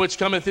hills from which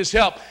cometh his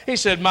help. He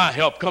said, my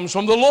help comes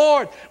from the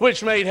Lord,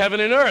 which made heaven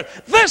and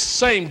earth. This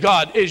same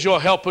God is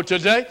your helper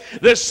today.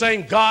 This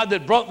same God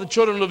that brought the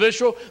children of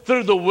Israel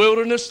through the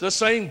wilderness, the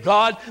same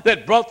God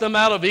that brought them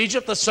out of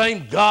Egypt, the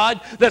same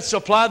God that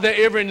supplied their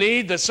every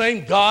need, the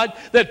same God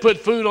that put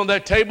food on their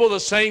table,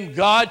 the same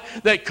God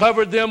that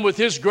covered them with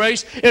His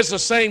grace is the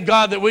same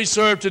God that we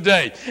serve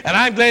today. And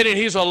I'm glad that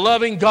He's a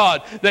loving God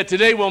that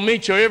today will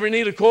meet your every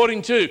need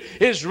according to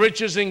His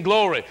riches and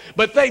glory.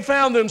 But they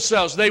found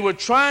themselves, they were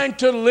trying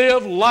to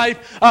live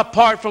life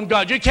apart from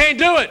God. You can't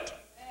do it.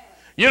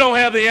 You don't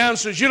have the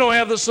answers. You don't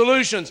have the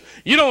solutions.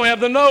 You don't have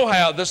the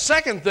know-how. The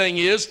second thing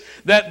is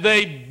that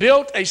they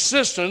built a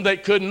cistern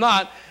that could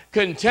not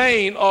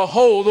contain or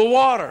hold the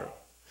water.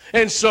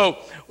 And so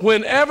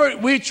whenever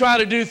we try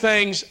to do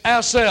things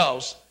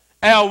ourselves,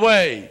 our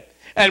way,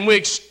 and we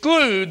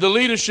exclude the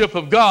leadership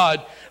of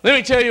God, let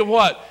me tell you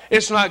what,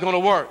 it's not going to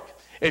work.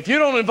 If you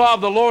don't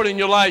involve the Lord in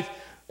your life,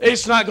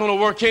 it's not going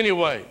to work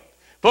anyway.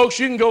 Folks,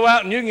 you can go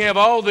out and you can have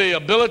all the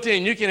ability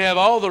and you can have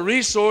all the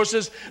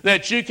resources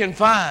that you can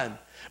find.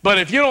 But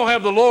if you don't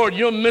have the Lord,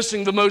 you're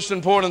missing the most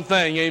important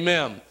thing.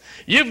 Amen.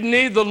 You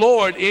need the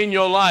Lord in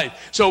your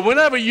life. So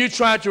whenever you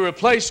try to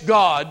replace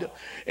God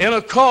in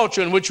a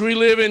culture in which we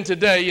live in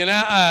today, in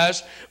our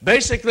eyes,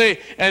 basically,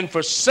 and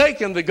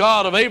forsaken the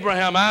God of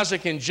Abraham,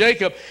 Isaac, and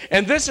Jacob,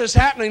 and this is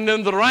happening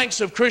in the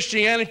ranks of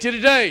Christianity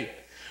today.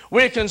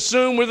 We're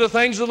consumed with the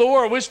things of the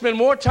world. We spend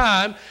more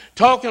time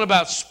talking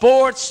about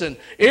sports and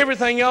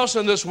everything else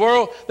in this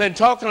world than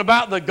talking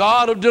about the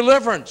God of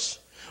deliverance.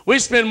 We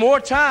spend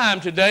more time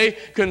today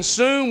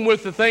consumed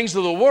with the things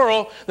of the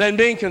world than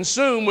being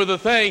consumed with the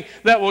thing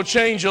that will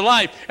change your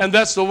life, and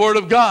that's the Word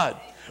of God.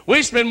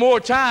 We spend more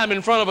time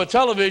in front of a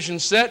television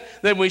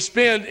set than we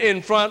spend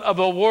in front of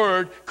a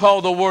word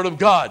called the Word of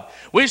God.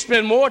 We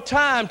spend more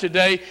time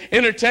today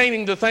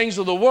entertaining the things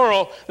of the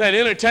world than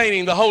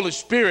entertaining the Holy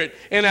Spirit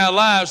in our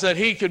lives, that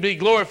He could be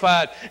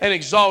glorified and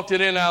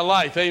exalted in our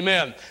life.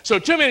 Amen. So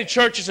too many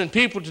churches and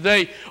people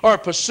today are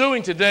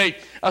pursuing today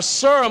a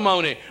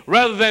ceremony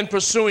rather than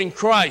pursuing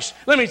Christ.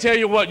 Let me tell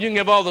you what, you can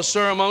have all the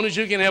ceremonies,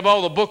 you can have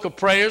all the book of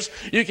prayers,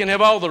 you can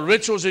have all the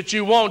rituals that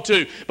you want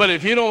to, but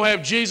if you don't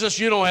have Jesus,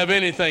 you don't have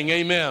anything.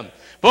 Amen.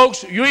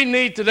 Folks, we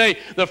need today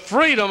the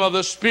freedom of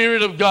the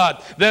Spirit of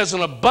God. There's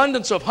an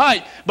abundance of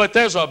height, but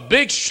there's a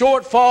big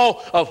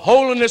shortfall of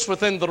holiness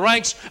within the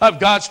ranks of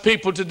God's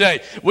people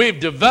today. We've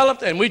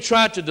developed and we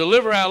try to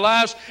deliver our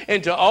lives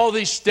into all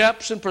these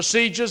steps and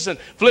procedures and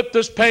flip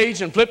this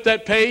page and flip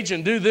that page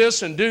and do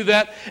this and do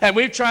that. And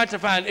we've tried to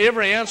find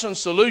every answer and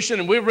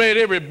solution, and we've read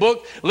every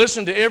book,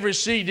 listened to every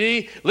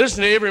CD,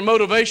 listened to every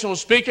motivational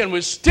speaker, and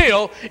we're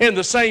still in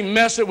the same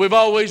mess that we've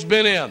always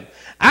been in.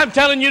 I'm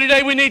telling you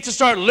today, we need to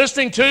start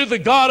listening to the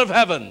God of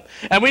heaven.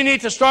 And we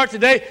need to start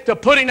today to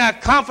putting our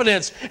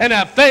confidence and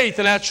our faith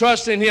and our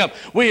trust in Him.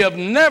 We have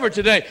never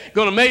today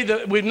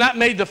we've not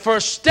made the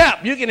first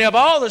step. You can have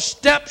all the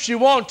steps you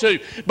want to,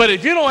 but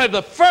if you don't have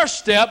the first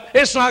step,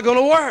 it's not going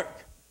to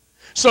work.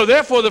 So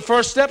therefore, the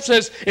first step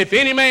says, if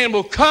any man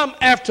will come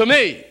after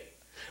me,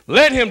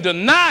 let him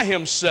deny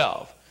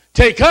himself,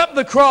 take up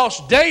the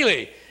cross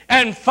daily,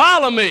 and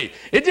follow me.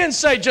 It didn't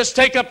say just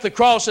take up the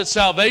cross at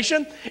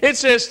salvation. It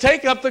says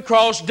take up the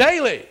cross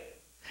daily.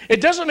 It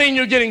doesn't mean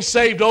you're getting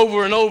saved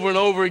over and over and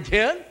over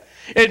again.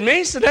 It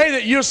means today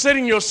that you're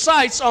setting your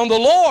sights on the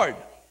Lord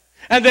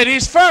and that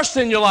He's first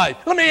in your life.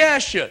 Let me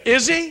ask you,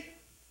 is He?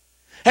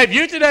 Have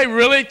you today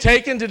really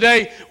taken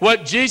today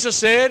what Jesus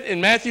said in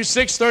Matthew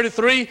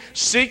 6:33,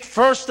 seek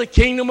first the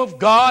kingdom of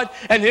God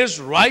and His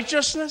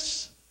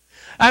righteousness?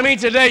 I mean,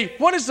 today,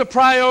 what is the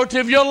priority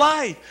of your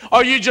life?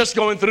 Are you just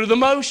going through the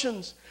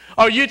motions?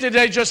 Are you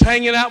today just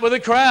hanging out with a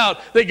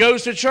crowd that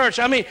goes to church?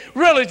 I mean,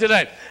 really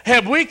today,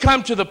 have we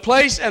come to the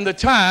place and the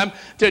time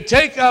to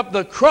take up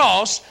the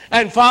cross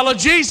and follow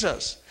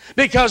Jesus?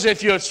 Because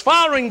if you're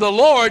following the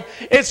Lord,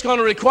 it's going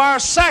to require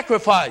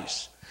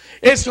sacrifice.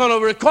 It's going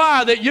to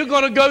require that you're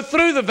going to go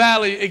through the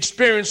valley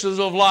experiences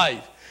of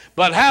life.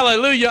 But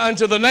hallelujah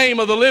unto the name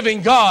of the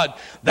living God.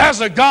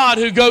 There's a God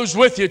who goes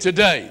with you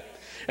today.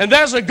 And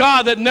there's a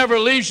God that never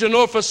leaves you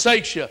nor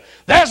forsakes you.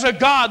 There's a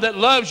God that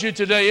loves you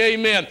today.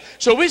 Amen.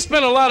 So we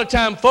spend a lot of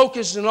time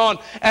focusing on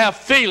our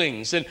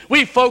feelings. And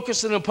we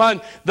focusing upon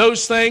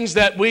those things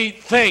that we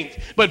think.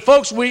 But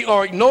folks, we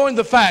are ignoring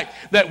the fact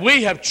that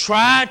we have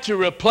tried to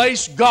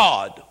replace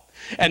God.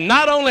 And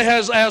not only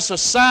has our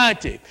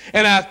society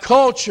and our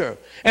culture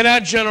and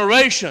our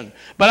generation,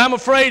 but I'm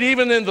afraid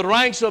even in the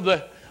ranks of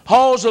the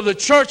halls of the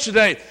church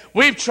today,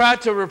 we've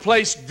tried to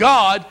replace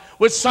God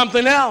with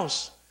something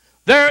else.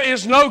 There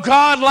is no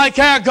God like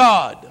our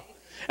God,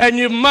 and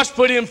you must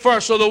put Him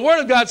first. So the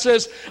Word of God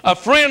says a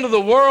friend of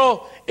the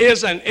world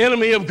is an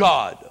enemy of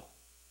God.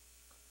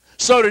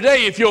 So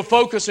today, if your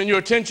focus and your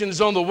attention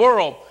is on the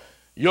world,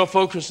 your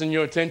focus and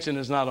your attention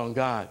is not on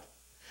God.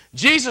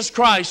 Jesus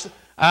Christ,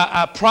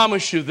 I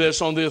promise you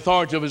this on the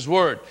authority of His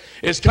Word,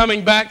 is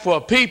coming back for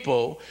a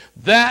people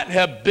that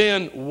have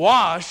been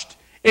washed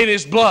in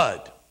His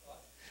blood.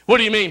 What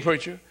do you mean,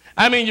 preacher?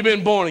 I mean you've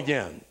been born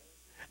again.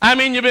 I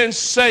mean you've been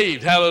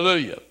saved,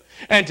 hallelujah.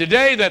 And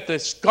today that the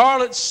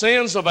scarlet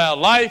sins of our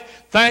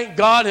life, thank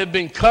God, have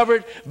been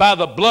covered by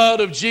the blood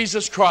of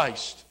Jesus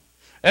Christ.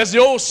 As the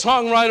old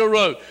songwriter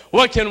wrote,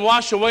 what can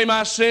wash away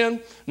my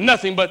sin?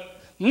 Nothing but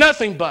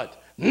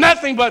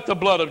the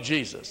blood of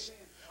Jesus.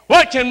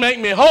 What can make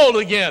me whole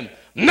again?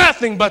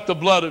 Nothing but the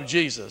blood of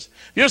Jesus.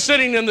 If you're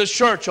sitting in this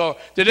church or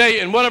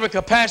today in whatever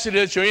capacity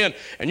that you're in,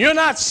 and you're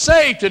not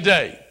saved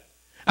today,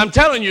 I'm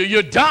telling you,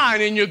 you're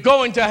dying and you're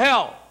going to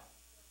hell.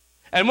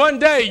 And one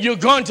day you're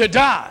going to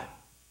die.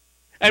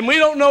 And we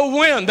don't know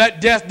when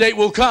that death date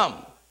will come.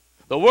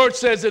 The Word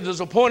says it is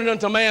appointed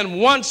unto man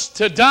once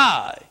to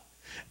die.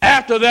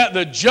 After that,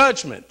 the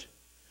judgment.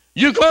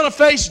 You're going to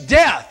face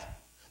death.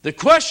 The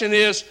question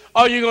is,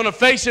 are you going to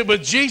face it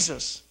with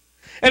Jesus?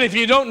 And if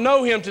you don't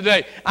know Him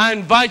today, I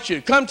invite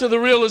you, come to the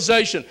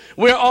realization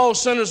we're all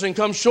sinners and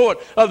come short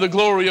of the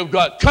glory of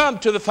God. Come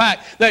to the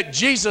fact that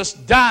Jesus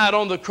died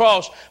on the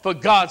cross, for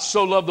God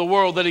so loved the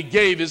world that He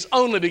gave His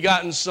only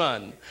begotten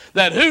Son,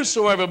 that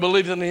whosoever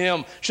believeth in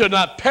Him should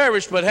not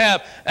perish but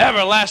have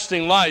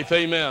everlasting life.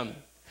 Amen.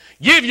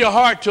 Give your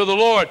heart to the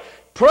Lord.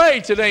 Pray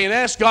today and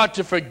ask God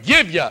to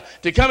forgive you,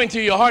 to come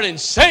into your heart and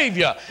save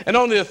you. And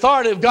on the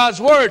authority of God's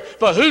Word,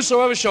 for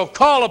whosoever shall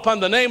call upon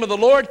the name of the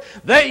Lord,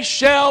 they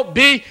shall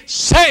be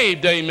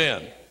saved.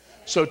 Amen.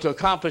 So to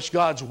accomplish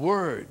God's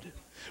Word,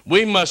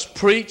 we must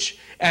preach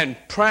and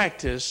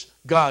practice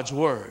God's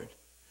Word.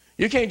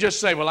 You can't just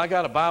say, well, I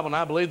got a Bible and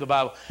I believe the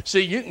Bible.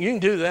 See, you can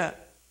do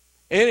that.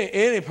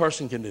 Any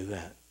person can do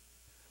that.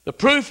 The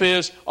proof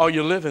is, are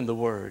you living the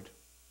Word?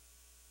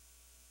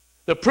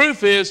 The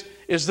proof is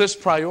this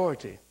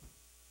priority?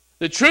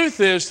 The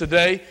truth is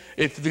today,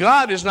 if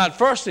God is not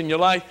first in your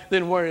life,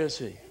 then where is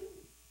He?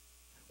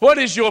 What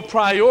is your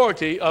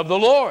priority of the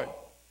Lord?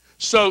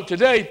 So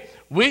today,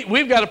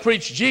 we've got to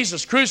preach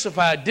Jesus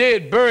crucified,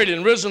 dead, buried,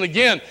 and risen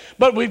again.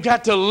 But we've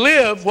got to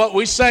live what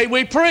we say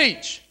we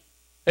preach.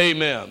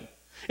 Amen.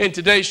 In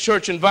today's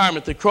church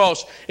environment, the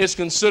cross is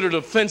considered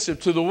offensive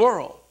to the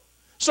world.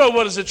 So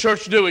what does the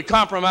church do? It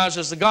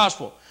compromises the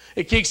gospel.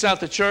 It kicks out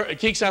the church, it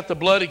kicks out the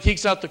blood, it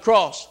kicks out the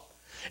cross.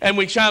 And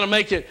we try to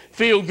make it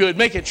feel good,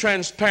 make it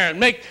transparent,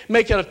 make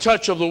it a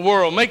touch of the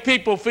world, make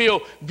people feel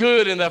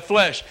good in their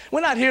flesh.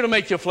 We're not here to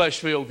make your flesh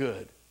feel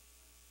good.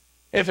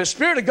 If the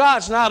Spirit of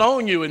God's not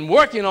on you and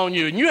working on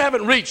you and you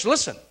haven't reached,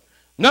 listen,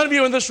 none of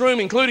you in this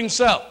room, including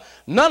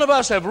self, none of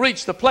us have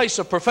reached the place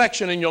of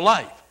perfection in your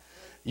life.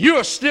 You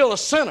are still a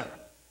sinner.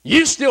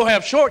 You still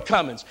have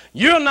shortcomings.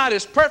 You're not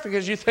as perfect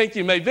as you think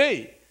you may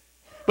be.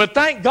 But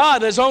thank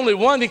God there's only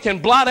one that can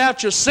blot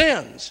out your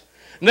sins.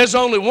 And there's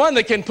only one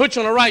that can put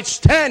you in a right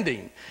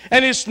standing.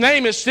 And his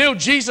name is still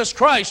Jesus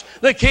Christ,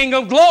 the King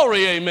of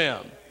glory. Amen.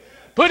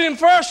 Put him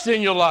first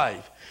in your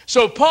life.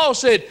 So Paul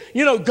said,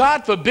 you know,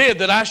 God forbid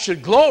that I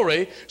should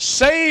glory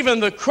save in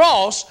the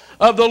cross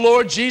of the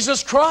Lord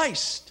Jesus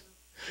Christ.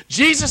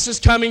 Jesus is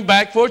coming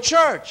back for a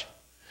church.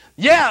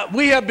 Yeah,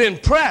 we have been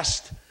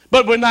pressed,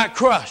 but we're not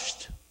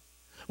crushed.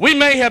 We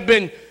may have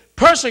been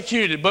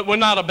persecuted, but we're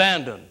not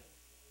abandoned.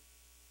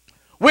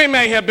 We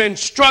may have been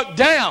struck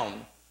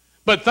down,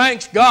 but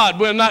thanks God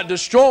we're not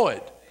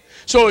destroyed.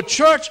 So a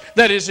church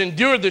that has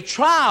endured the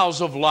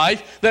trials of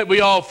life that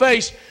we all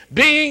face,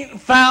 being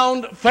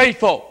found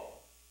faithful.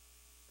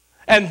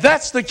 And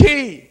that's the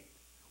key.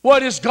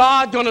 What is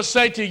God going to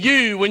say to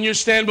you when you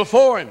stand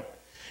before him?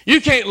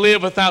 You can't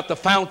live without the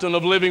fountain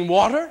of living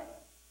water.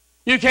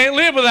 You can't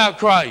live without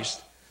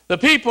Christ. The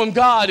people of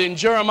God in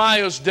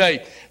Jeremiah's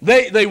day,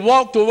 they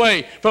walked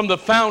away from the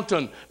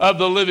fountain of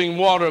the living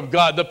water of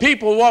God. The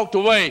people walked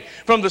away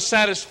from the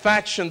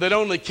satisfaction that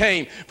only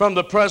came from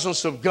the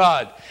presence of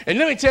God. And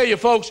let me tell you,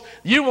 folks,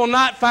 you will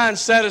not find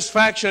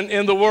satisfaction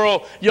in the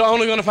world. You're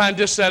only going to find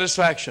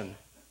dissatisfaction.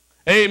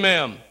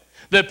 Amen.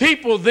 The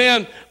people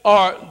then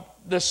are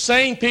the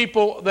same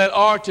people that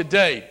are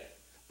today.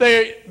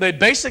 They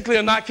basically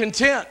are not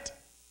content.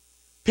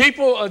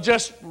 People are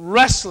just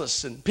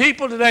restless, and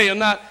people today are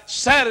not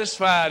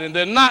satisfied, and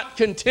they're not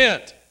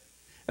content.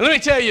 And let me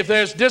tell you, if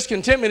there's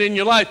discontentment in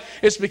your life,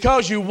 it's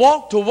because you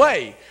walked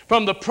away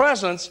from the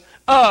presence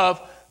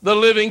of the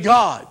living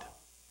God.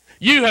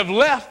 You have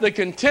left the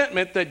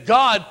contentment that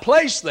God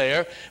placed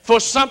there for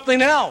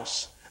something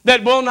else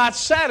that will not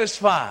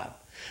satisfy.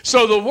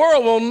 So the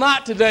world will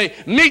not today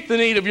meet the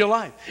need of your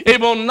life. It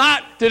will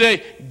not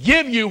today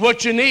give you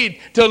what you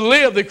need to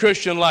live the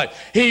Christian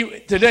life.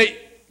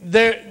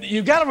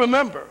 You've got to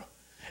remember,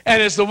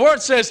 and as the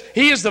word says,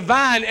 he is the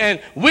vine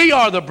and we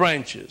are the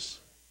branches.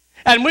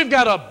 And we've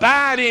got to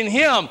abide in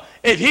him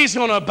if he's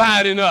going to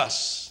abide in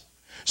us.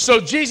 So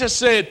Jesus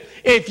said,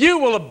 if you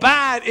will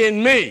abide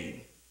in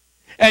me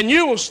and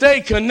you will stay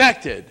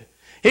connected,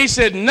 he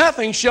said,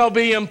 nothing shall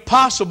be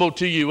impossible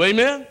to you.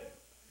 Amen?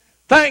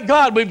 Thank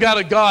God we've got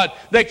a God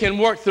that can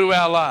work through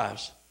our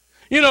lives.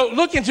 You know,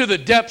 look into the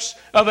depths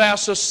of our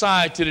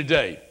society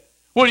today.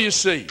 What do you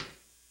see?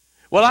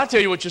 Well, I tell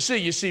you what you see.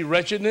 You see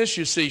wretchedness,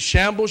 you see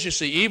shambles, you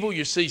see evil,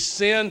 you see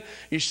sin,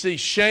 you see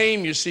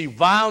shame, you see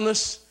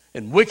vileness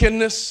and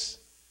wickedness.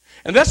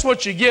 And that's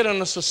what you get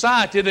in a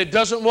society that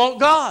doesn't want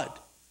God.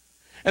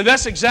 And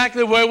that's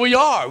exactly where we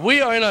are.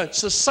 We are in a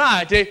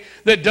society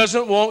that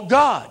doesn't want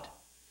God.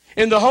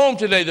 In the home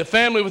today, the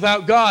family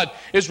without God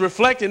is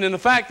reflected in the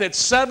fact that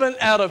 7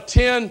 out of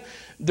 10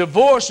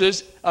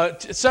 divorces,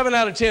 7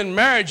 out of 10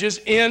 marriages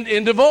end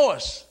in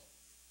divorce.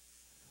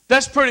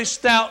 That's pretty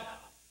stout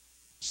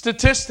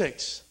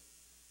statistics.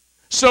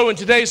 So in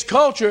today's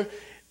culture,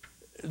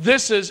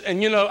 this is,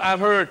 and you know, I've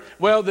heard,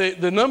 well,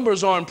 the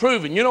numbers are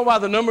improving. You know why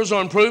the numbers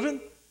are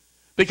improving?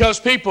 Because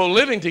people are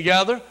living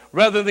together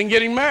rather than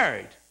getting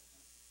married.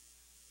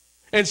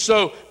 And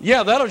so,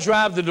 yeah, that'll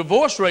drive the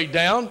divorce rate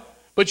down,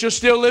 but you're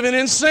still living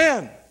in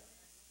sin.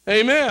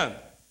 Amen.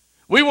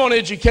 We want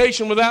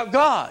education without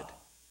God.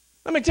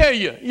 Let me tell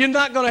you, you're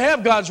not going to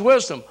have God's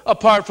wisdom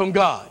apart from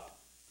God.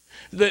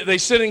 They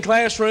sit in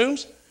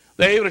classrooms.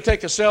 They're able to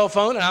take a cell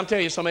phone, and I'm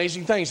telling you some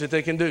amazing things that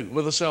they can do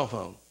with a cell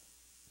phone.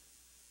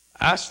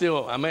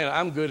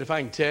 I'm good if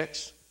I can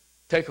text,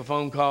 take a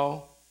phone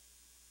call,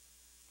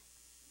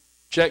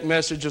 check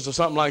messages or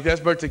something like that.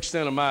 That's about the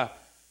extent of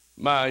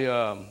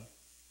my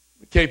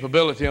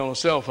capability on a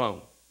cell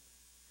phone.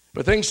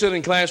 But they can sit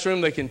in classroom,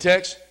 they can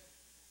text,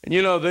 and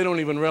you know, they don't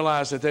even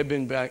realize that they've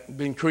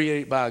been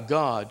created by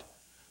God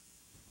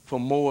for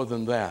more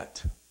than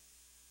that.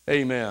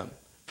 Amen.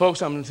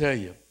 Folks, I'm going to tell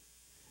you,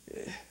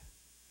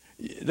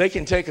 they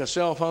can take a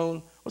cell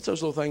phone, what's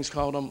those little things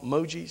called,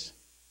 emojis?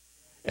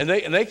 And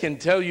they can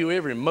tell you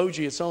every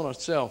emoji that's on a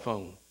cell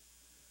phone.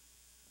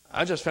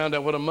 I just found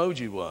out what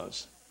emoji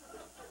was.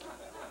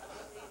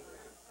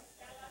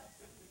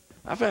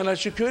 I found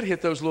out you could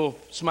hit those little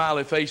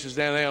smiley faces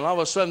down there, and all of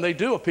a sudden they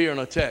do appear in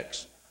a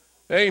text.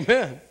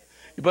 Amen.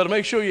 You better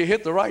make sure you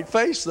hit the right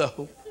face,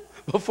 though,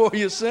 before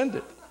you send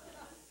it.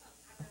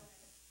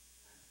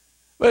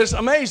 But it's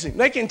amazing.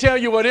 They can tell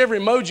you what every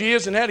emoji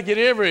is and how to get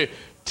every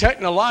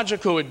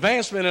technological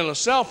advancement in a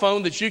cell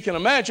phone that you can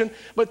imagine,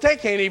 but they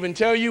can't even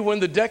tell you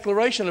when the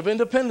Declaration of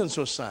Independence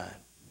was signed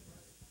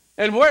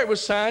and where it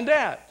was signed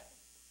at.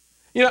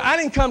 You know, I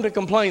didn't come to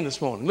complain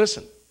this morning.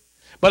 Listen.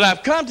 But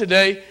I've come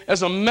today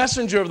as a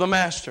messenger of the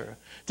Master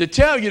to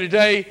tell you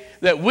today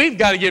that we've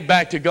got to get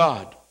back to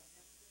God.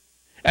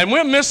 And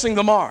we're missing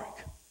the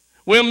mark.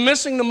 We're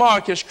missing the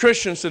mark as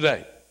Christians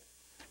today.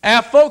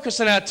 Our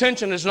focus and our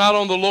attention is not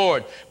on the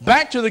Lord.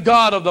 Back to the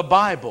God of the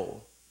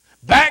Bible.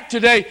 Back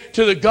today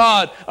to the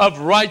God of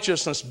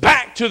righteousness.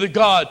 Back to the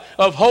God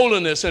of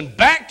holiness. And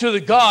back to the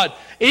God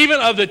even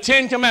of the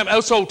Ten Commandments.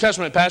 That's Old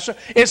Testament, Pastor.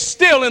 It's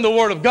still in the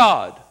Word of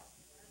God.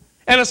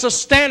 And it's a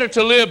standard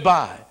to live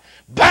by.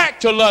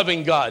 Back to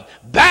loving God.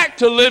 Back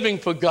to living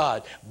for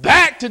God.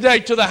 Back today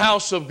to the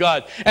house of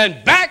God.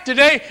 And back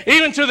today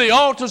even to the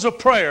altars of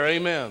prayer.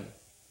 Amen.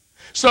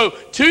 So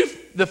to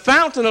the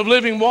fountain of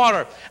living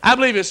water, I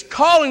believe is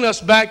calling us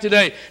back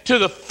today to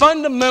the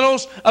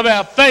fundamentals of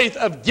our faith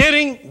of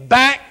getting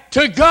back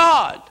to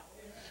God.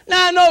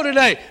 Now I know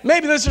today,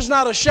 maybe this is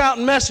not a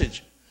shouting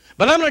message,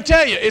 but I'm going to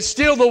tell you, it's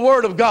still the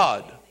Word of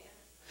God.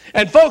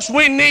 And folks,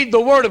 we need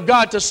the Word of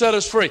God to set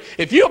us free.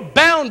 If you're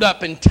bound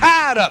up and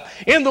tied up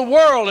in the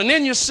world and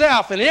in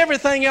yourself and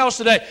everything else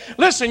today,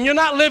 listen, you're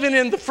not living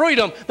in the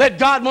freedom that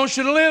God wants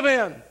you to live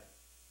in.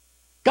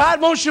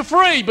 God wants you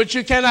free, but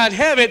you cannot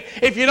have it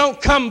if you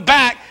don't come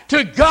back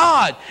to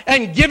God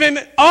and give Him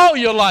all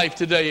your life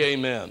today.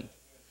 Amen.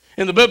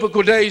 In the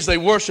biblical days, they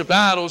worshiped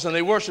idols and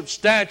they worshiped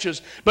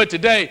statues. But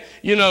today,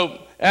 you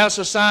know, our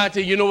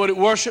society, you know what it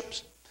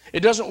worships? It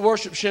doesn't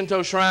worship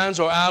Shinto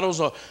shrines or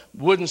idols or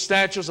wooden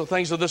statues or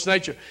things of this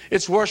nature.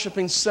 It's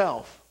worshiping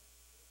self.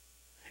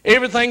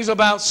 Everything's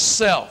about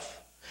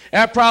self.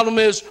 Our problem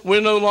is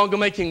we're no longer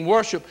making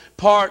worship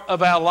part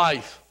of our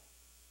life.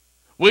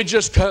 We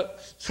just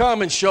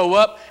come and show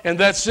up, and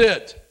that's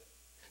it.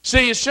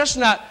 See, it's just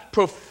not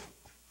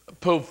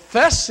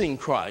professing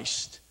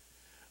Christ.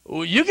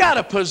 You got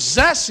to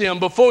possess Him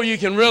before you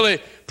can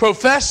really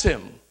profess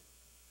Him.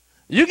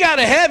 You got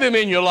to have Him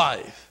in your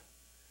life.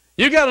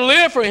 You got to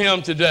live for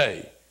Him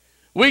today.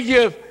 We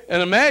give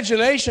an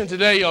imagination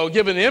today, or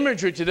give an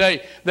imagery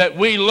today that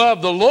we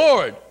love the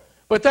Lord,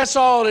 but that's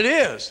all it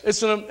is.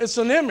 It's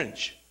an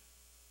image.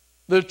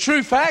 The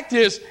true fact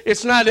is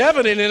it's not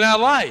evident in our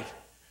life.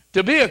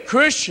 To be a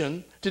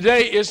Christian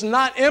today is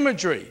not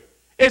imagery.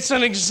 It's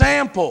an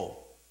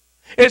example.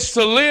 It's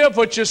to live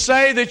what you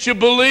say that you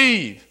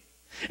believe.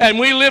 And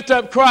we lift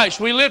up Christ.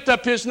 We lift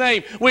up His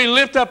name. We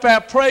lift up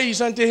our praise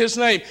unto His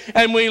name.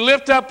 And we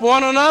lift up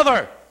one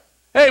another.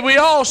 Hey, we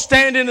all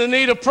stand in the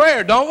need of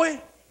prayer, don't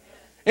we?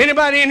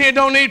 Anybody in here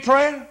don't need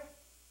prayer?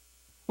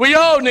 We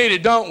all need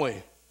it, don't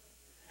we?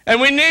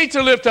 And we need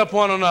to lift up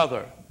one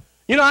another.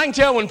 You know, I can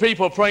tell when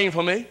people are praying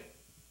for me.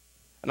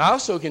 And I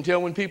also can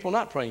tell when people are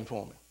not praying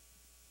for me.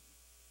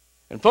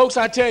 And folks,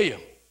 I tell you,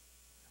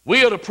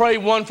 we are to pray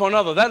one for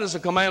another. That is a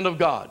command of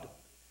God.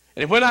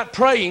 And if we're not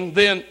praying,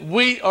 then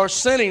we are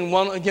sinning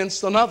one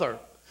against another.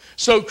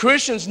 So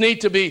Christians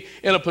need to be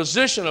in a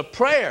position of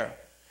prayer.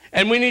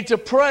 And we need to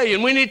pray,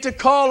 and we need to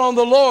call on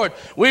the Lord.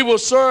 We will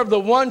serve the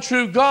one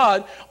true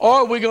God,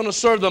 or we're going to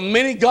serve the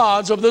many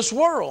gods of this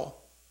world.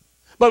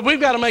 But we've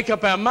got to make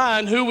up our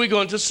mind who we're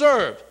going to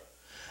serve.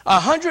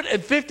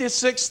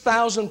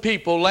 156,000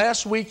 people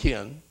last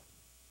weekend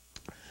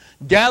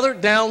gathered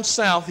down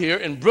south here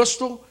in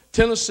Bristol,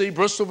 Tennessee,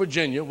 Bristol,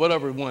 Virginia,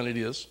 whatever one it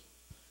is,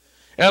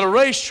 at a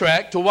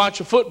racetrack to watch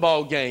a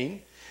football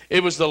game.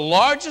 It was the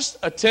largest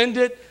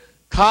attended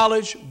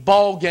college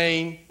ball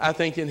game, I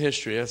think, in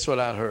history. That's what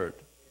I heard.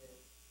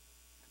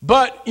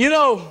 But, you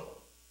know,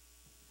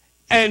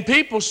 and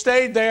people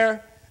stayed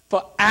there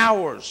for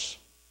hours.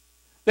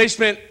 They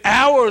spent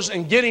hours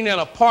in getting in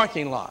a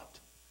parking lot.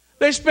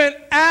 They spent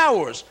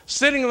hours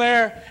sitting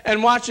there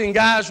and watching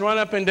guys run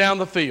up and down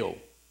the field.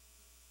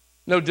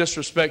 No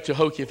disrespect to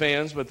Hokie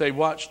fans, but they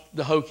watched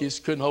the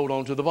Hokies, couldn't hold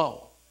on to the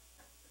ball.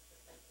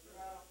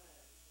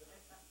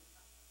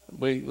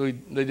 They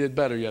did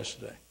better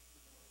yesterday.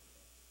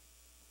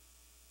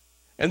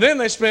 And then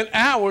they spent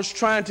hours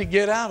trying to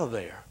get out of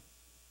there.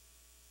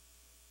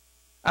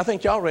 I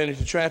think y'all ran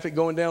into traffic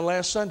going down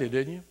last Sunday,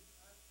 didn't you?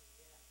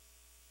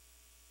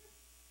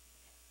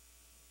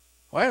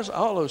 Where's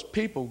all those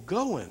people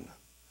going?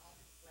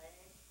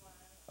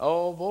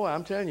 Oh, boy,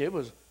 I'm telling you, it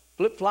was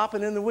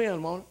flip-flopping in the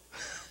wind, wasn't it?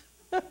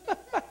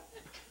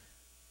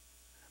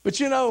 But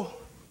you know,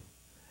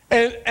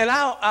 and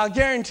I'll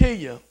guarantee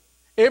you,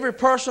 every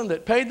person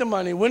that paid the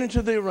money went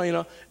into the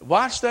arena,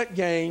 watched that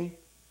game,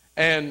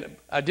 and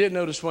I did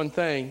notice one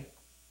thing.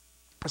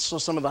 I saw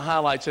some of the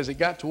highlights as it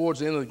got towards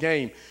the end of the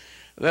game.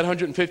 That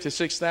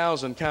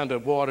 156,000 kind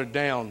of watered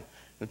down,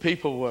 and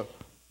people were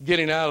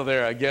getting out of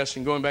there, I guess,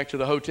 and going back to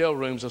the hotel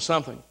rooms or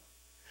something.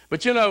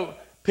 But you know,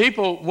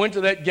 people went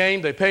to that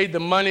game. They paid the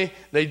money.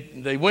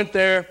 They went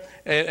there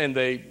and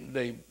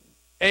they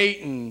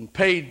ate and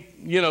paid,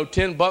 you know,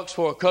 $10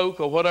 for a Coke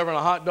or whatever and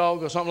a hot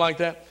dog or something like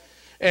that.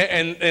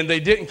 And they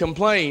didn't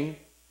complain.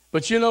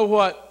 But you know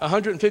what?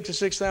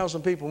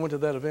 156,000 people went to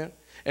that event.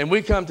 And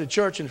we come to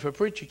church, and if a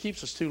preacher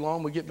keeps us too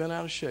long, we get bent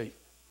out of shape.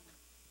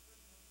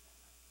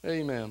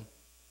 Amen.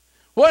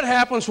 What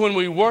happens when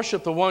we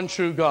worship the one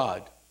true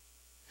God?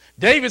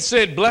 David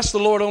said, bless the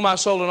Lord, O my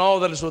soul, and all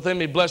that is within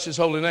me, bless his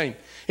holy name.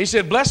 He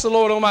said, bless the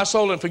Lord, O my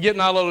soul, and forget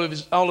not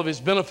all of his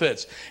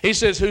benefits. He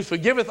says, who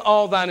forgiveth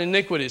all thine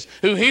iniquities,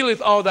 who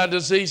healeth all thy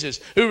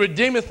diseases, who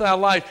redeemeth thy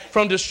life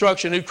from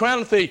destruction, who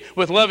crowneth thee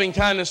with loving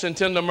kindness and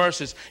tender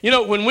mercies. You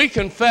know, when we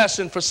confess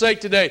and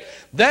forsake today,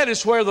 that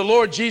is where the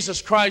Lord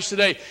Jesus Christ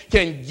today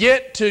can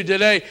get to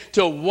today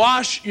to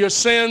wash your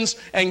sins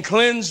and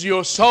cleanse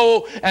your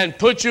soul and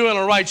put you in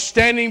a right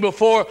standing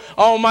before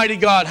Almighty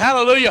God.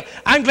 Hallelujah.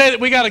 I'm glad that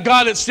we got a God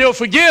that still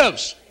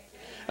forgives.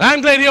 And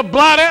I'm glad He'll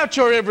blot out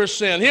your every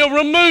sin. He'll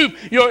remove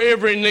your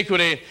every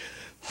iniquity.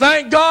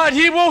 Thank God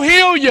He will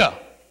heal you.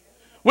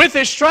 With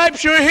His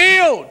stripes you're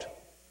healed.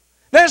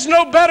 There's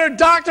no better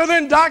doctor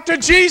than Dr.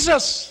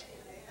 Jesus.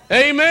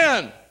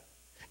 Amen.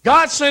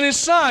 God sent His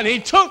Son. He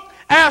took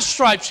our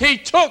stripes. He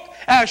took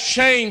our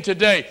shame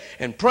today.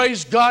 And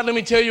praise God, let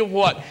me tell you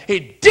what. He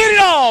did it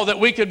all that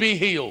we could be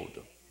healed.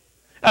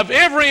 Of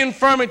every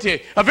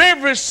infirmity, of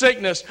every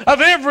sickness,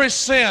 of every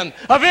sin,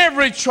 of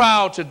every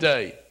trial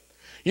today.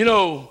 You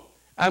know,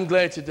 I'm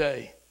glad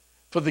today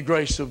for the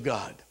grace of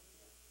God.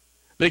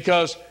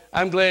 Because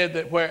I'm glad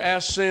that where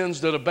our sins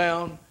did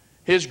abound,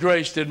 His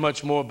grace did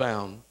much more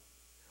abound.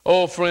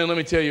 Oh, friend, let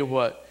me tell you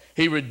what.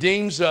 He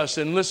redeems us,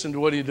 and listen to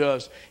what He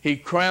does. He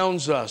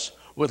crowns us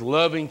with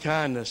loving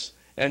kindness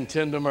and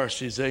tender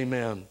mercies.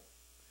 Amen.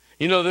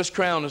 You know, this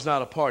crown is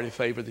not a party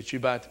favor that you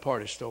buy at the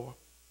party store.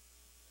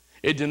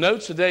 It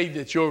denotes today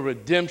that your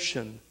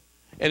redemption,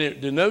 and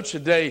it denotes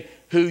today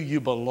who you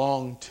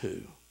belong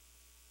to.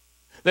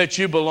 That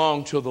you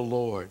belong to the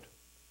Lord.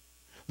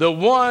 The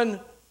one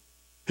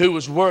who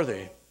was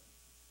worthy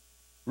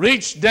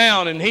reached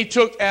down and He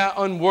took our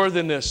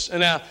unworthiness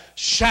and our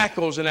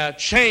shackles and our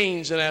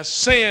chains and our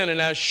sin and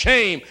our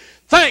shame.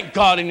 Thank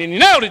God, and He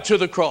nailed it to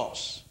the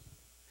cross.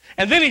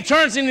 And then He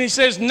turns and He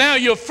says, now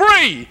you're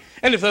free.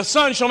 And if the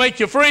Son shall make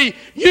you free,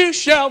 you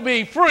shall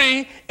be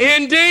free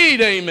indeed.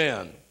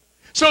 Amen.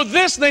 So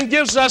this then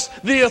gives us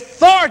the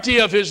authority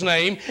of His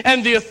name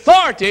and the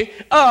authority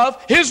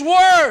of His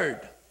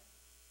word.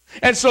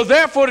 And so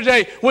therefore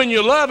today, when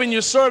you love and you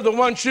serve the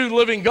one true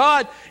living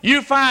God,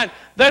 you find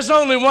there's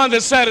only one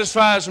that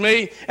satisfies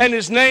me, and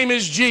His name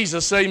is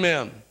Jesus.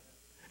 Amen.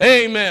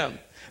 Amen.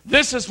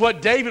 This is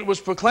what David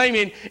was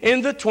proclaiming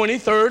in the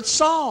 23rd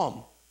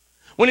Psalm.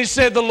 When he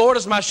said, the Lord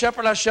is my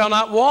shepherd, I shall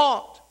not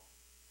want.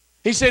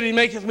 He said, He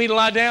maketh me to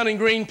lie down in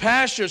green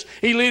pastures.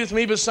 He leadeth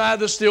me beside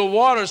the still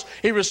waters.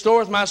 He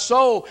restoreth my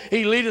soul.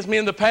 He leadeth me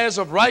in the paths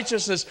of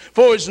righteousness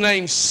for His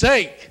name's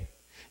sake.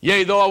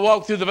 Yea, though I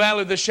walk through the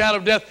valley of the shadow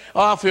of death,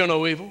 I'll fear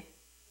no evil.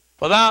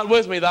 For Thou art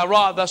with me, Thy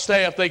rod, Thy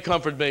staff, they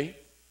comfort me.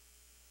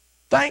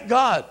 Thank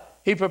God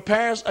He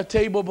prepares a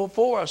table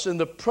before us in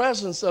the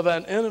presence of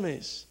our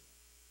enemies.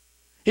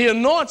 He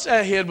anoints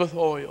our head with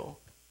oil.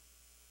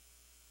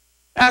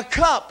 Our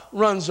cup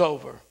runs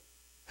over.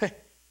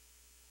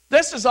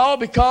 This is all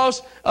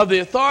because of the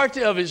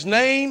authority of His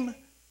name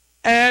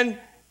and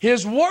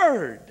His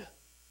word.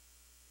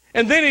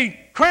 And then He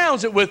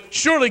crowns it with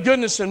surely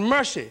goodness and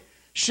mercy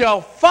shall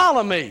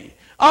follow me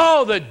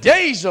all the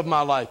days of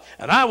my life,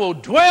 and I will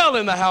dwell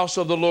in the house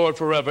of the Lord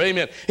forever.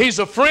 Amen. He's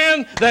a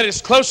friend that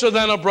is closer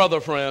than a brother,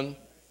 friend.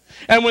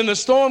 And when the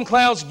storm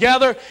clouds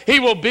gather, He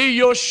will be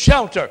your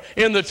shelter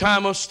in the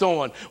time of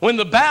storm. When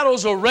the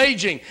battles are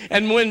raging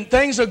and when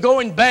things are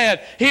going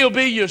bad, He'll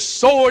be your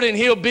sword and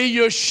He'll be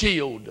your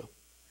shield.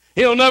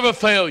 He'll never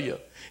fail you.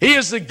 He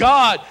is the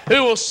God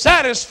who will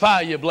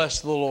satisfy you,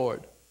 bless the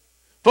Lord.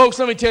 Folks,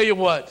 let me tell you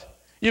what.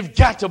 You've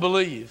got to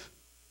believe.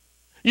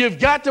 You've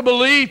got to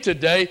believe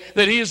today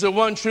that He is the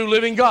one true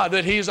living God,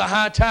 that He is a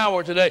high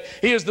tower today.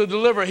 He is the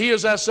deliverer. He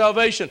is our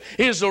salvation.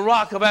 He is the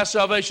rock of our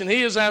salvation.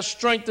 He is our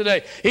strength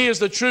today. He is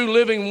the true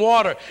living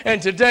water.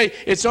 And today,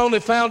 it's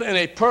only found in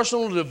a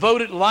personal,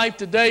 devoted life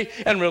today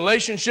and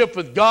relationship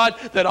with God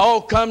that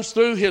all comes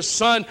through His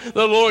Son,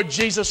 the Lord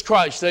Jesus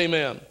Christ.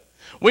 Amen.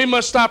 We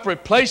must stop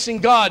replacing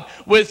God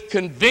with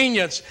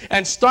convenience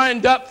and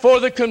stand up for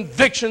the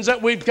convictions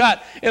that we've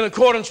got in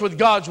accordance with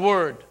God's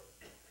Word.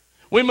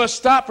 We must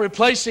stop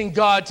replacing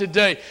God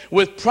today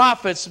with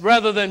prophets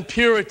rather than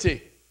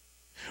purity.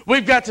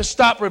 We've got to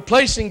stop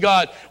replacing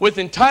God with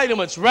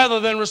entitlements rather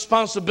than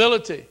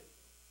responsibility.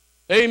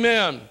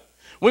 Amen.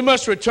 We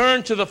must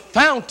return to the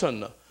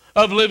fountain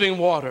of living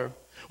water.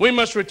 We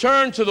must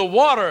return to the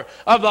water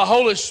of the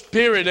Holy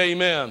Spirit.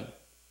 Amen.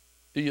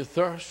 Do you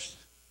thirst?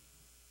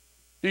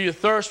 Do you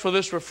thirst for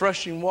this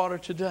refreshing water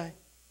today?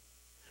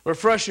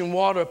 Refreshing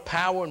water of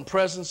power and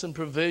presence and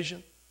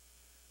provision,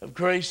 of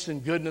grace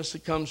and goodness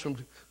that comes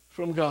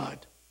from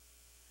God.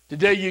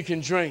 Today you can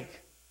drink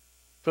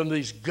from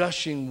these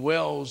gushing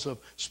wells of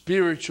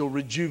spiritual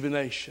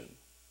rejuvenation.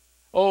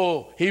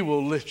 Oh, He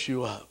will lift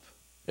you up.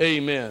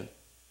 Amen.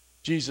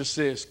 Jesus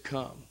says,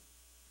 come.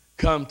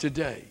 Come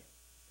today.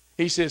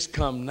 He says,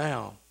 come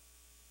now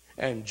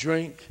and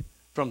drink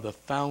from the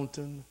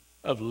fountain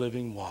of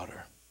living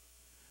water.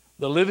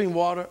 The living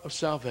water of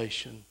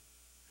salvation.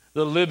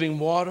 The living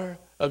water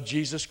of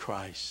Jesus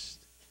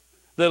Christ.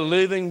 The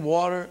living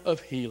water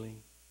of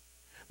healing.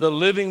 The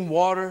living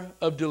water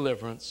of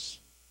deliverance.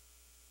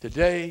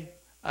 Today,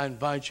 I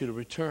invite you to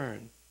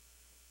return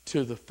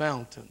to the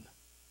fountain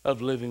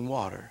of living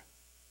water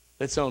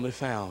that's only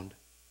found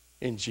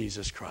in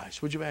Jesus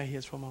Christ. Would you bow your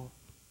heads for a moment?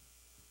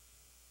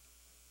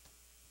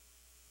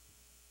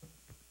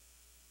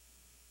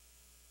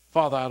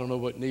 Father, I don't know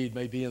what need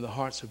may be in the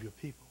hearts of your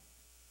people.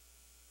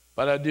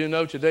 But I do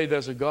know today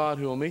there's a God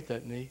who will meet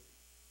that need.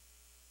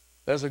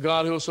 There's a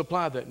God who will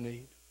supply that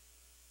need.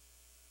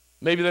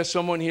 Maybe there's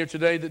someone here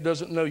today that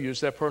doesn't know you as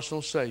their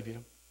personal Savior.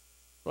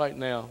 Right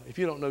now, if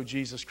you don't know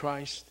Jesus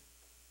Christ,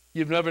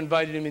 you've never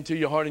invited him into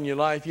your heart and your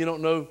life, you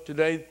don't know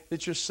today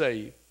that you're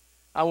saved,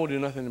 I won't do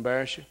nothing to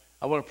embarrass you.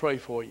 I want to pray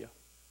for you.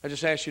 I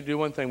just ask you to do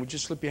one thing. Would you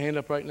slip your hand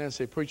up right now and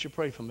say, preacher,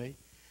 pray for me.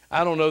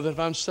 I don't know that if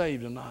I'm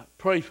saved or not.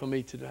 Pray for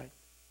me today.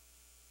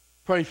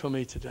 Pray for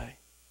me today.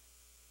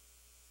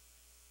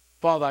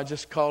 Father, I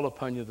just call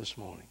upon you this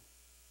morning.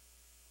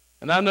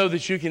 And I know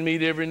that you can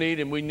meet every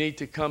need, and we need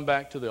to come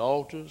back to the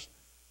altars,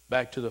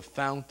 back to the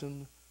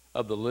fountain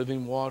of the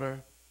living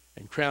water,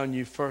 and crown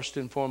you first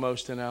and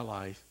foremost in our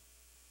life.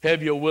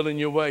 Have your will and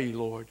your way,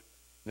 Lord.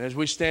 And as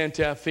we stand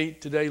to our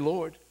feet today,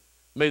 Lord,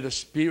 may the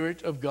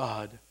Spirit of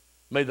God,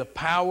 may the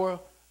power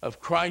of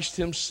Christ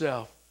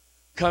himself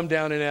come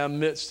down in our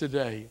midst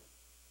today.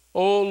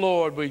 Oh,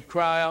 Lord, we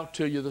cry out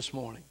to you this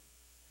morning.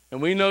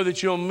 And we know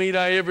that you'll meet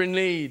our every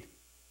need.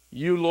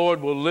 You,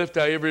 Lord, will lift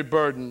our every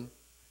burden.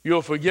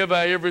 You'll forgive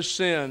our every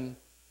sin.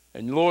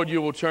 And, Lord,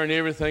 you will turn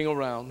everything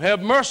around.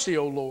 Have mercy,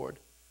 O Lord,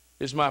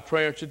 is my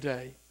prayer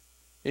today.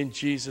 In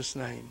Jesus'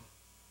 name.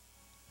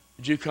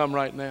 Would you come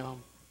right now?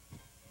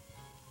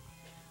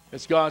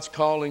 It's God's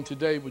calling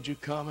today. Would you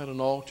come at an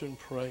altar and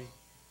pray?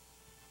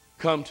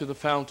 Come to the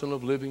fountain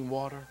of living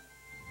water.